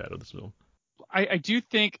you might have had with this film? I do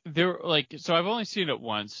think there, like, so I've only seen it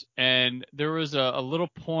once, and there was a little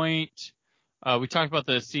point. We talked about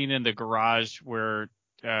the scene in the garage where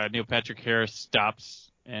Neil Patrick Harris stops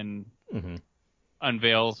and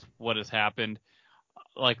unveils what has happened.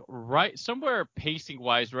 Like, right somewhere pacing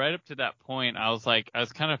wise, right up to that point, I was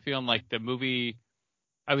kind of feeling like the movie.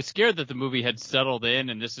 I was scared that the movie had settled in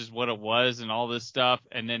and this is what it was and all this stuff,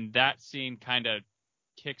 and then that scene kind of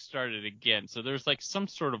kickstarted again. So there's like some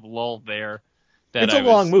sort of lull there. It's a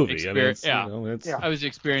long movie. I mean, I was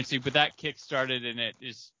experiencing, but that kick started and it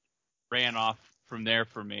just ran off from there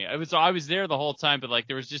for me. I was there the whole time, but like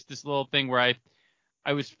there was just this little thing where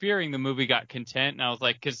I was fearing the movie got content, and I was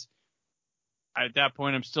like, because at that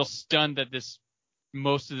point I'm still stunned that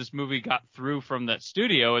most of this movie got through from that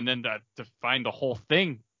studio, and then to find the whole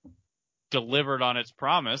thing delivered on its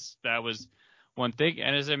promise, that was one thing.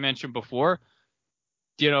 And as I mentioned before,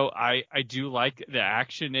 I do like the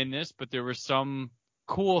action in this, but there were some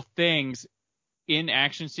cool things in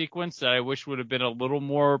action sequence that I wish would have been a little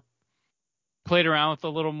more played around with a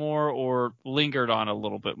little more or lingered on a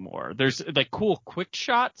little bit more. There's like cool quick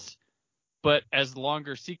shots, but as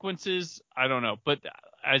longer sequences, I don't know. But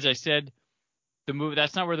as I said,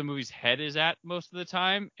 that's not where the movie's head is at most of the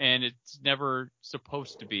time, and it's never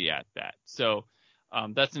supposed to be at that. So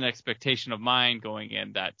that's an expectation of mine going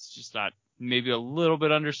in. That's just not maybe a little bit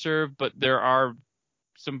underserved, but there are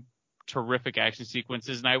some terrific action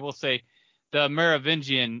sequences. And I will say the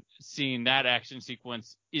Merovingian scene, that action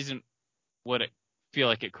sequence isn't what it feel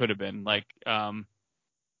like it could have been. Like, and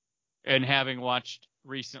having watched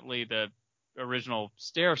recently the original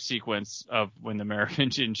stair sequence of when the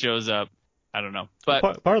Merovingian shows up, I don't know.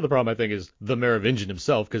 But part of the problem, I think, is the Merovingian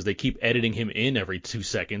himself, because they keep editing him in every 2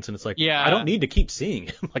 seconds, and it's like, I don't need to keep seeing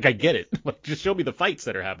him. Like, I get it. Like, just show me the fights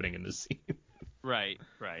that are happening in this scene. Right.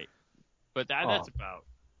 But that's about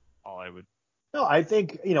all I would. No, I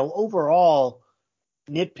think, overall,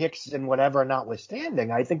 nitpicks and whatever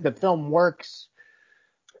notwithstanding, I think the film works.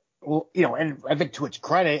 Well, and I think to its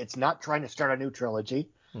credit, it's not trying to start a new trilogy.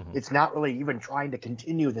 Mm-hmm. It's not really even trying to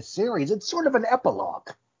continue the series. It's sort of an epilogue.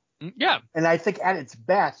 Yeah. And I think at its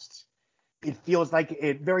best, it feels like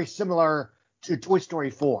it very similar to Toy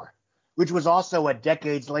Story 4, which was also a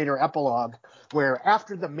decades later epilogue where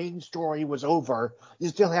after the main story was over, you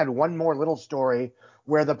still had one more little story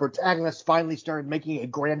where the protagonist finally started making a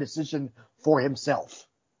grand decision for himself.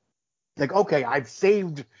 Like, okay, I've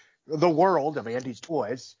saved the world of Andy's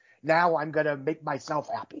toys. Now I'm going to make myself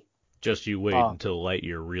happy. Just you wait until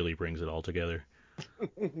Lightyear really brings it all together.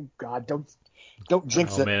 God, don't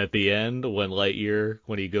jinx it. Oh, man, at the end, when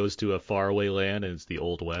he goes to a faraway land and it's the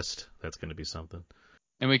Old West, that's going to be something.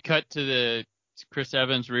 And we cut to the Chris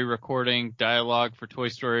Evans re-recording dialogue for Toy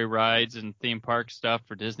Story rides and theme park stuff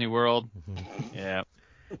for Disney World. Mm-hmm. Yeah.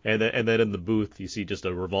 And then in the booth, you see just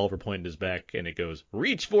a revolver pointing his back, and it goes,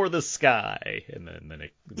 "Reach for the sky," and then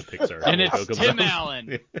the Pixar and it's Tim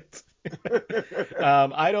Allen.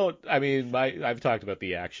 I've talked about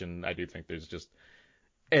the action. I do think there's just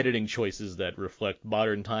editing choices that reflect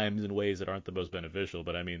modern times in ways that aren't the most beneficial.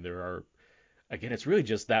 But I mean, there are, again, it's really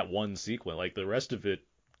just that one sequence. Like the rest of it,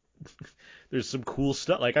 there's some cool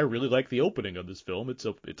stuff. Like I really like the opening of this film. It's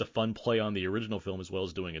a fun play on the original film as well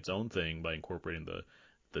as doing its own thing by incorporating the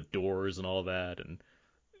doors and all that, and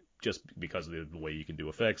just because of the way you can do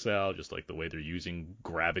effects now, just like the way they're using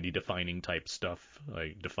gravity defying type stuff,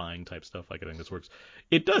 like I think this works.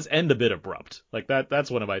 It does end a bit abrupt. Like that's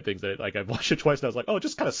one of my things that like I've watched it twice and I was like, oh, it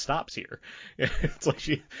just kind of stops here. It's like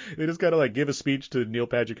they just kind of like give a speech to Neil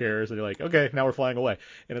Patrick Harris and you're like, okay, now we're flying away.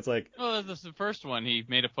 And it's like, well, this is the first one. He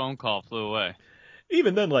made a phone call, flew away.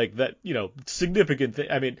 Even then, like that, significant thing.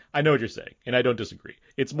 I mean, I know what you're saying, and I don't disagree.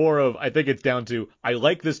 It's more of, I think it's down to, I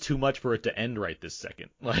like this too much for it to end right this second.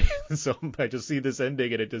 Like, so I just see this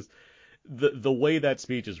ending, and it just, the way that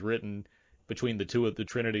speech is written between the two of the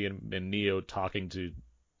Trinity and Neo talking to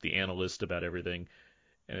the analyst about everything,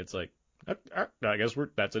 and it's like, I guess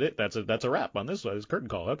that's it. That's a wrap on this curtain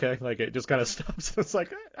call. Okay, like it just kind of stops. It's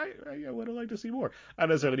like I would have liked to see more. I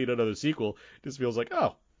don't necessarily need another sequel. It just feels like,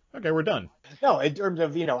 oh. Okay, we're done. No, in terms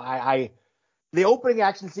of, the opening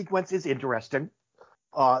action sequence is interesting.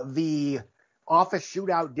 The office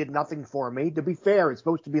shootout did nothing for me. To be fair, it's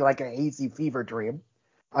supposed to be like a hazy fever dream.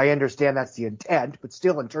 I understand that's the intent, but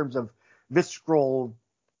still, in terms of visceral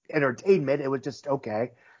entertainment, it was just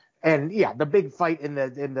okay. And yeah, the big fight in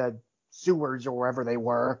the sewers or wherever they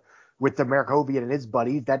were with the Markovian and his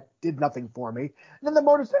buddies, that did nothing for me. And then the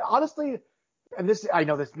motorcycle, honestly, and this, I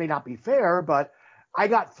know this may not be fair, but I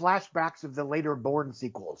got flashbacks of the later Bourne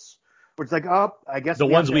sequels, which is like, oh, I guess The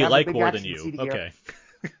we ones have to we have a like big more than action you. scene here. Okay.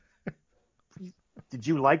 Did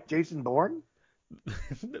you like Jason Bourne?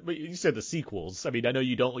 But you said the sequels. I mean, I know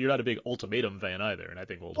you're not a big Ultimatum fan either, and I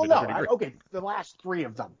think Well, Ultimatum's no, pretty great. okay, the last three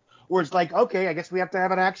of them, where it's like, okay, I guess we have to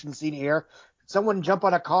have an action scene here. Someone jump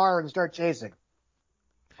on a car and start chasing.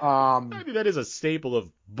 I mean, that is a staple of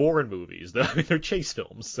Bourne movies, though. I mean, they're chase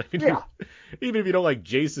films. I mean, Yeah. even if you don't like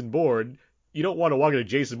Jason Bourne, you don't want to walk into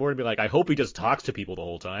Jason Bourne and be like, I hope he just talks to people the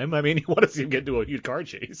whole time. I mean, you want to see him get into a huge car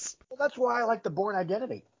chase. Well, that's why I like the Bourne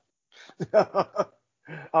Identity.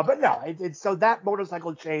 But no, so that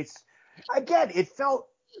motorcycle chase, again, it felt,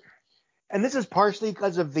 and this is partially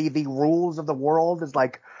because of the rules of the world. Is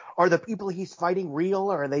like, are the people he's fighting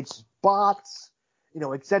real, or are they just bots?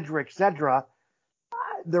 Et cetera, et cetera.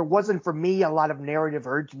 There wasn't, for me, a lot of narrative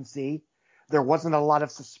urgency. There wasn't a lot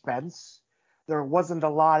of suspense. There wasn't a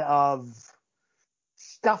lot of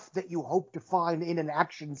stuff that you hope to find in an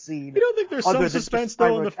action scene. You don't think there's other some than just suspense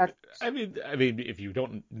though in the? pyrotechnics? I mean,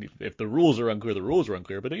 if the rules are unclear, the rules are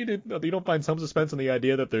unclear. But you don't find some suspense in the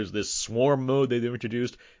idea that there's this swarm mode they've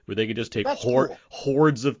introduced where they could just take That's cool.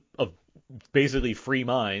 hordes of basically free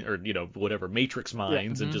mind or whatever matrix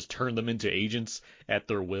minds and just turn them into agents at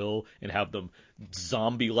their will and have them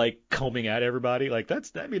zombie like combing at everybody. Like there's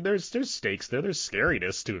stakes there. There's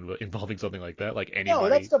scariness to involving something like that. Like anybody. No,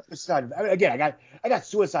 that stuff was fun. I mean, again, I got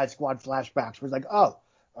Suicide Squad flashbacks where it's like, oh,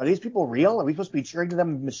 are these people real? Are we supposed to be cheering to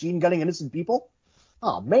them machine gunning innocent people?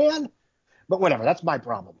 Oh man. But whatever, that's my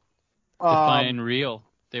problem. Define real.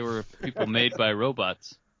 They were people made by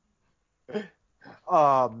robots.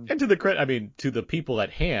 And to the people at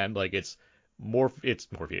hand, like it's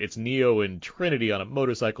Neo and Trinity on a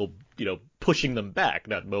motorcycle, pushing them back,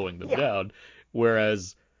 not mowing them down,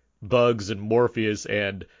 whereas Bugs and Morpheus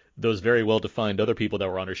and those very well defined other people that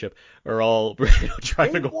were on her ship are all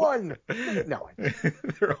trying to go. One. No,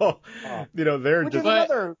 they're all, they're which just. is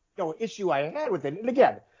another issue I had with it. And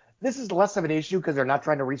again, this is less of an issue because they're not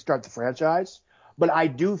trying to restart the franchise, but I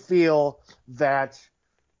do feel that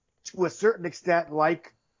to a certain extent,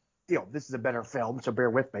 like, this is a better film, so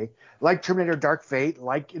bear with me, like Terminator Dark Fate,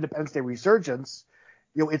 like Independence Day Resurgence,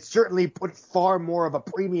 it certainly put far more of a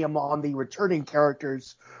premium on the returning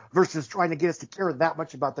characters versus trying to get us to care that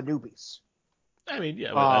much about the newbies. I mean,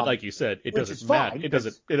 yeah, but like you said, it doesn't matter. Fine,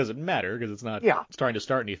 it doesn't matter because it's not trying to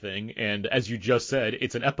start anything. And as you just said,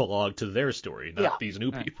 it's an epilogue to their story, not these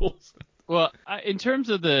new people. Well, in terms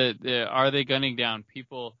of the are they gunning down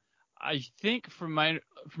people, I think from my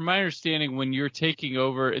understanding, when you're taking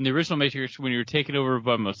over in the original Matrix, when you're taking over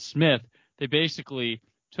by Smith, they basically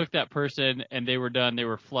took that person and they were done. They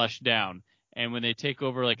were flushed down. And when they take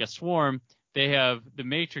over like a swarm, the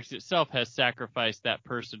Matrix itself has sacrificed that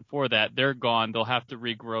person for that. They're gone. They'll have to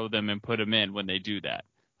regrow them and put them in when they do that.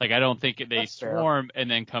 Like, I don't think they That's swarm fair. and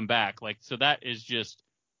then come back. Like, so that is just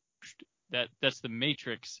that's the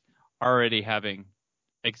Matrix already having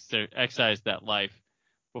excised that life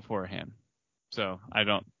beforehand. So I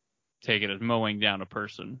don't take it as mowing down a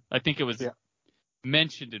person. I think it was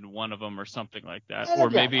mentioned in one of them or something like that. And or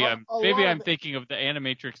again, maybe I'm thinking of the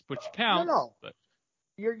Animatrix, which counts. No. But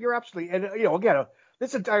You're absolutely, and again,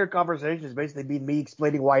 this entire conversation is basically me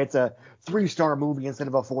explaining why it's a 3-star movie instead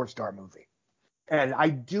of a 4-star movie. And I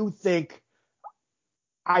do think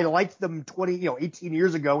I liked them 18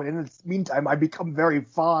 years ago, and in the meantime, I've become very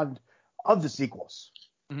fond of the sequels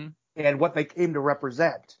and what they came to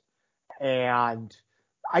represent. And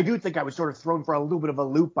I do think I was sort of thrown for a little bit of a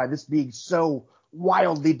loop by this being so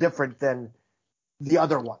wildly different than the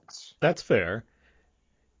other ones. That's fair.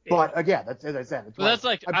 But again, that's, as I said,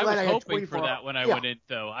 I was hoping for that when I went in,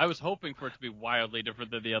 though. I was hoping for it to be wildly different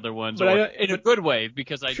than the other ones, but in a good way,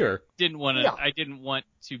 because I didn't want to. I didn't want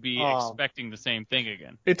to be expecting the same thing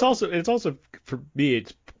again. It's also for me.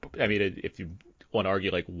 If you want to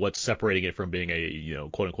argue like what's separating it from being a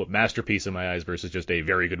quote unquote masterpiece in my eyes versus just a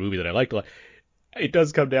very good movie that I liked a lot, it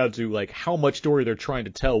does come down to like how much story they're trying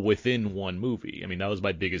to tell within one movie. I mean, that was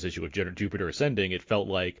my biggest issue with Jupiter Ascending. It felt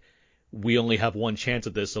like we only have one chance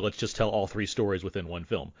at this, so let's just tell all 3 stories within one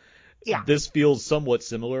film. Yeah. This feels somewhat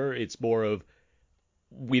similar. It's more of,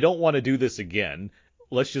 we don't want to do this again.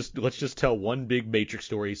 Let's just tell one big Matrix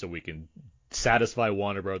story so we can satisfy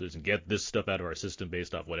Warner Brothers and get this stuff out of our system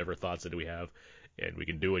based off whatever thoughts that we have, and we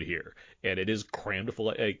can do it here. And it is crammed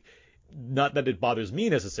full. not that it bothers me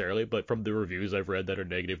necessarily, but from the reviews I've read that are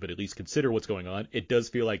negative, but at least consider what's going on, it does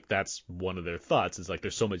feel like that's one of their thoughts. It's like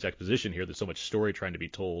there's so much exposition here, there's so much story trying to be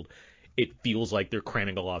told. It feels like they're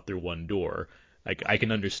cramming a lot through one door. Like, I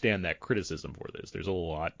can understand that criticism for this. There's a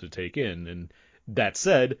lot to take in, and that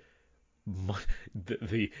said,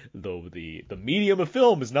 the medium of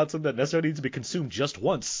film is not something that necessarily needs to be consumed just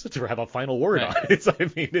once to have a final word on it.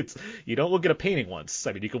 I mean, it's, you don't look at a painting once.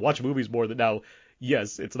 I mean, you can watch movies more than now.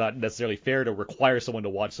 Yes, it's not necessarily fair to require someone to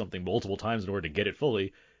watch something multiple times in order to get it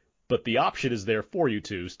fully, but the option is there for you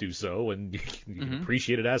to do so, and you can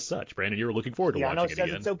appreciate it as such. Brandon, you're looking forward to watching it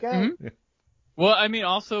again. It's okay. Well, I mean,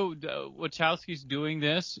 also, Wachowski's doing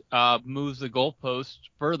this moves the goalpost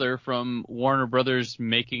further from Warner Brothers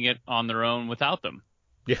making it on their own without them.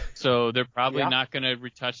 Yeah. So they're probably not going to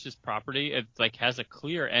retouch this property. It like has a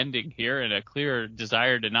clear ending here and a clear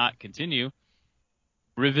desire to not continue.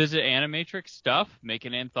 Revisit Animatrix stuff, make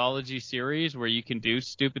an anthology series where you can do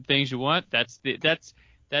stupid things you want. That's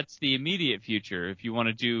the immediate future. If you want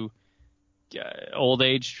to do Old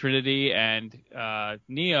Age Trinity and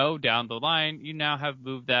Neo down the line, you now have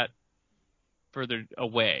moved that further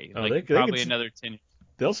away. Probably another 10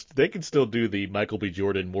 years. They can still do the Michael B.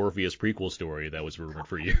 Jordan Morpheus prequel story that was rumored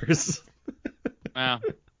for years. Wow.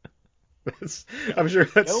 I'm sure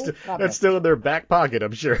that's still in their back pocket,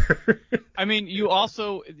 I'm sure. I mean, you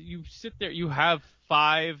sit there, you have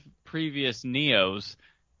 5 previous Neos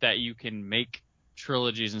that you can make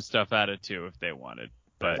trilogies and stuff out of too if they wanted.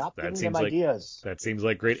 But that seems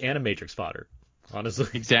like great Animatrix fodder, honestly.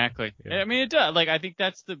 Exactly. Yeah. I mean, it does. Like, I think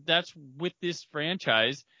that's with this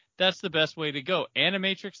franchise, that's the best way to go.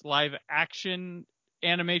 Animatrix, live action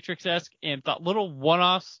Animatrix-esque, and little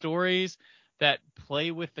one-off stories that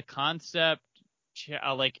play with the concept,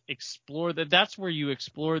 explore that. That's where you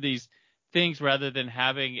explore these things rather than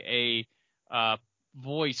having a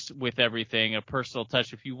voice with everything, a personal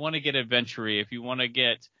touch. If you want to get adventure-y, if you want to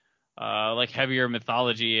get heavier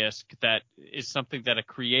mythology-esque, that is something that a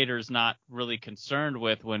creator is not really concerned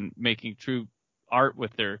with when making true art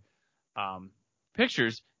with their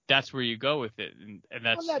pictures. That's where you go with it, and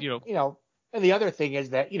that's And the other thing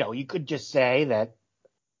is that you could just say that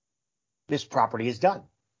this property is done.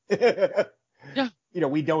 Yeah.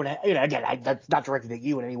 We don't. Again, that's not directed at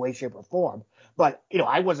you in any way, shape, or form. But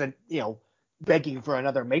I wasn't begging for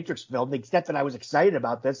another Matrix film. The extent that I was excited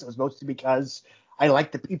about this, it was mostly because I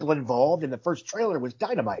liked the people involved, and the first trailer was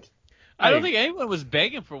dynamite. I don't think anyone was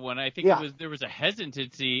begging for one. I think there was a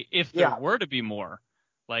hesitancy if there were to be more.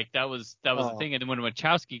 Like that was the thing. And then when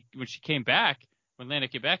Wachowski, when she came back, when Lana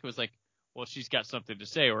came back, it was like, well, she's got something to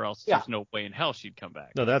say, or else there's no way in hell she'd come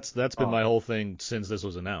back. No, that's been my whole thing since this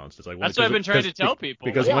was announced. It's like that's what I've been trying to tell people.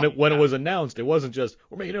 Because when it was announced, it wasn't just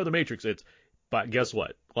we're making another Matrix. But guess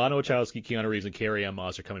what? Lana Wachowski, Keanu Reeves, and Carrie-Anne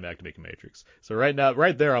Moss are coming back to make a Matrix. So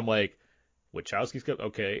right there, I'm like, Wachowski's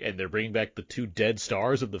okay, and they're bringing back the 2 dead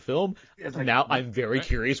stars of the film. Now I'm very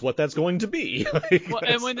curious what that's going to be.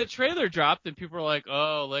 And when the trailer dropped and people were like,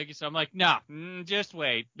 "Oh, Legacy," I'm like, "No, just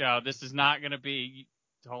wait. No, this is not going to be.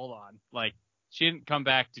 Hold on. Like, she didn't come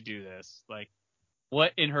back to do this. Like,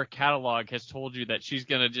 what in her catalog has told you that she's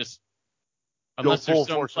going to just unless there's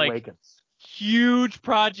some huge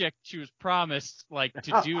project she was promised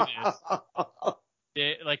to do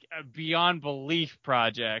this, like a beyond belief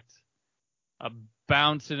project." A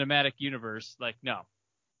bound cinematic universe, no.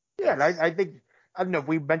 Yeah, and I think, I don't know if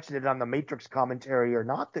we mentioned it on the Matrix commentary or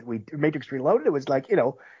not, that Matrix Reloaded, it was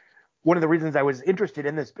one of the reasons I was interested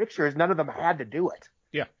in this picture is none of them had to do it.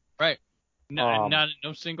 Yeah. Right. No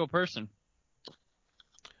single person.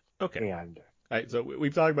 Okay. So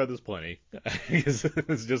we've talked about this plenty.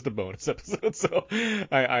 It's just a bonus episode, so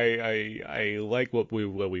I like what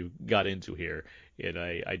we got into here, and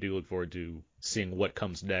I do look forward to seeing what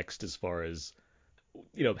comes next as far as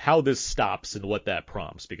how this stops and what that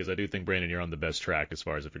prompts, because I do think, Brandon, you're on the best track as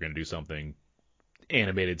far as if you're going to do something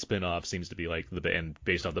animated spin-off seems to be and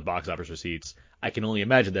based off the box office receipts, I can only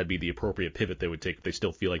imagine that'd be the appropriate pivot they would take if they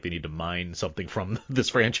still feel like they need to mine something from this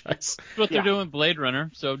franchise. That's what they're doing with Blade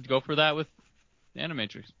Runner, so go for that with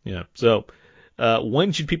Animatrix. Yeah. So,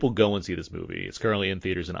 when should people go and see this movie? It's currently in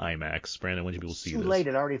theaters in IMAX. Brandon, when should people see this? Too late.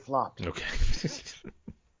 It already flopped. Okay.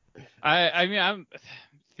 I mean, I'm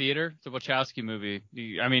theater. It's a Wachowski movie.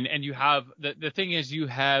 I mean, and you have the thing is you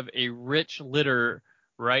have a rich litter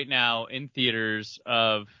right now in theaters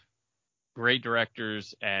of great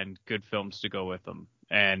directors and good films to go with them.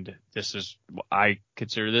 And I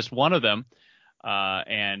consider this one of them.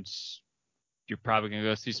 And you're probably going to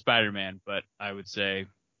go see Spider-Man, but I would say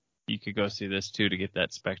you could go see this too to get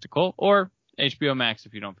that spectacle, or HBO Max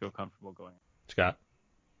if you don't feel comfortable going. Scott?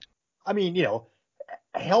 I mean,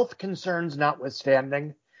 health concerns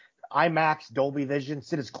notwithstanding, IMAX, Dolby Vision,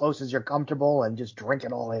 sit as close as you're comfortable and just drink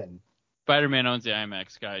it all in. Spider-Man owns the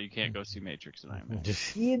IMAX guy. You can't go see Matrix in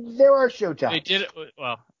IMAX. Yeah, there are showtimes. They did it.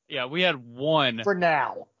 Well, yeah, we had one. For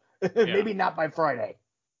now. Maybe not by Friday.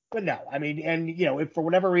 But no, I mean, and, if for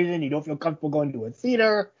whatever reason you don't feel comfortable going to a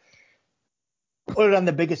theater, put it on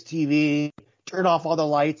the biggest TV, turn off all the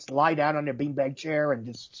lights, lie down on your beanbag chair, and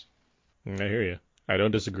just... I hear you. I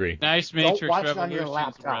don't disagree. Nice Matrix watch it on your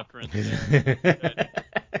Revolutions laptop. reference there.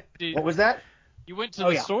 Dude, What was that? you went to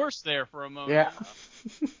the source there for a moment. Yeah.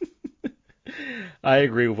 I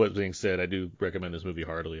agree with what's being said. I do recommend this movie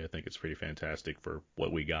heartily. I think it's pretty fantastic for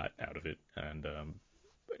what we got out of it, and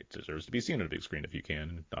it deserves to be seen on a big screen if you can.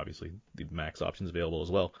 And obviously, the Max option's available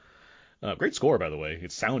as well. Great score, by the way.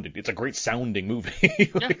 It's a great sounding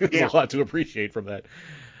movie. There's a lot to appreciate from that.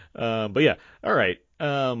 But yeah, all right.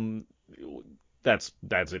 That's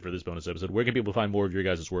it for this bonus episode. Where can people find more of your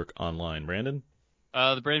guys' work online, Brandon?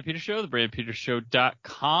 The Brandon Peters Show,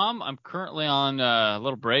 thebrandonpetersshow.com. I'm currently on a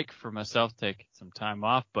little break for myself, taking some time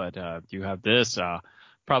off, but you have this.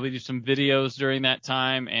 Probably do some videos during that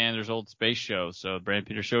time, and there's Old Space Show. So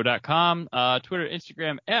brandonpetersshow.com, Twitter,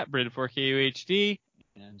 Instagram at Brandon4KUHD,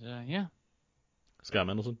 and yeah. Scott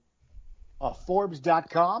Mendelson.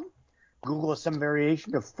 Forbes.com. Google some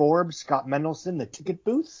variation of Forbes, Scott Mendelson, the ticket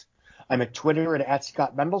booth. I'm at Twitter at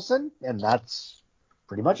Scott Mendelson, and that's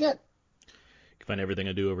pretty much it. You can find everything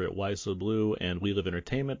I do over at Why So Blue and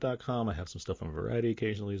WeLiveEntertainment.com. I have some stuff on Variety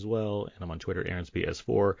occasionally as well, and I'm on Twitter,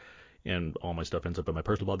 AaronsPS4, and all my stuff ends up on my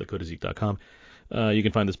personal blog, thecodazeek.com. You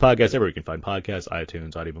can find this podcast everywhere. You can find podcasts,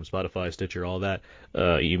 iTunes, Audioboom, Spotify, Stitcher, all that.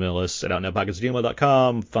 Email us at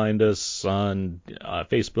outnowpodcast@gmail.com. Find us on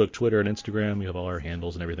Facebook, Twitter, and Instagram. We have all our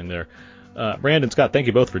handles and everything there. Brandon, Scott, thank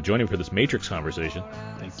you both for joining me for this Matrix conversation.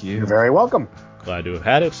 Thank you. You're very welcome. Glad to have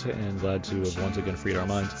had it, and glad to have once again freed our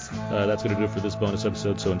minds. That's going to do it for this bonus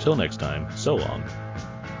episode, so until next time, so long,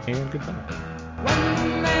 and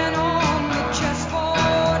goodbye.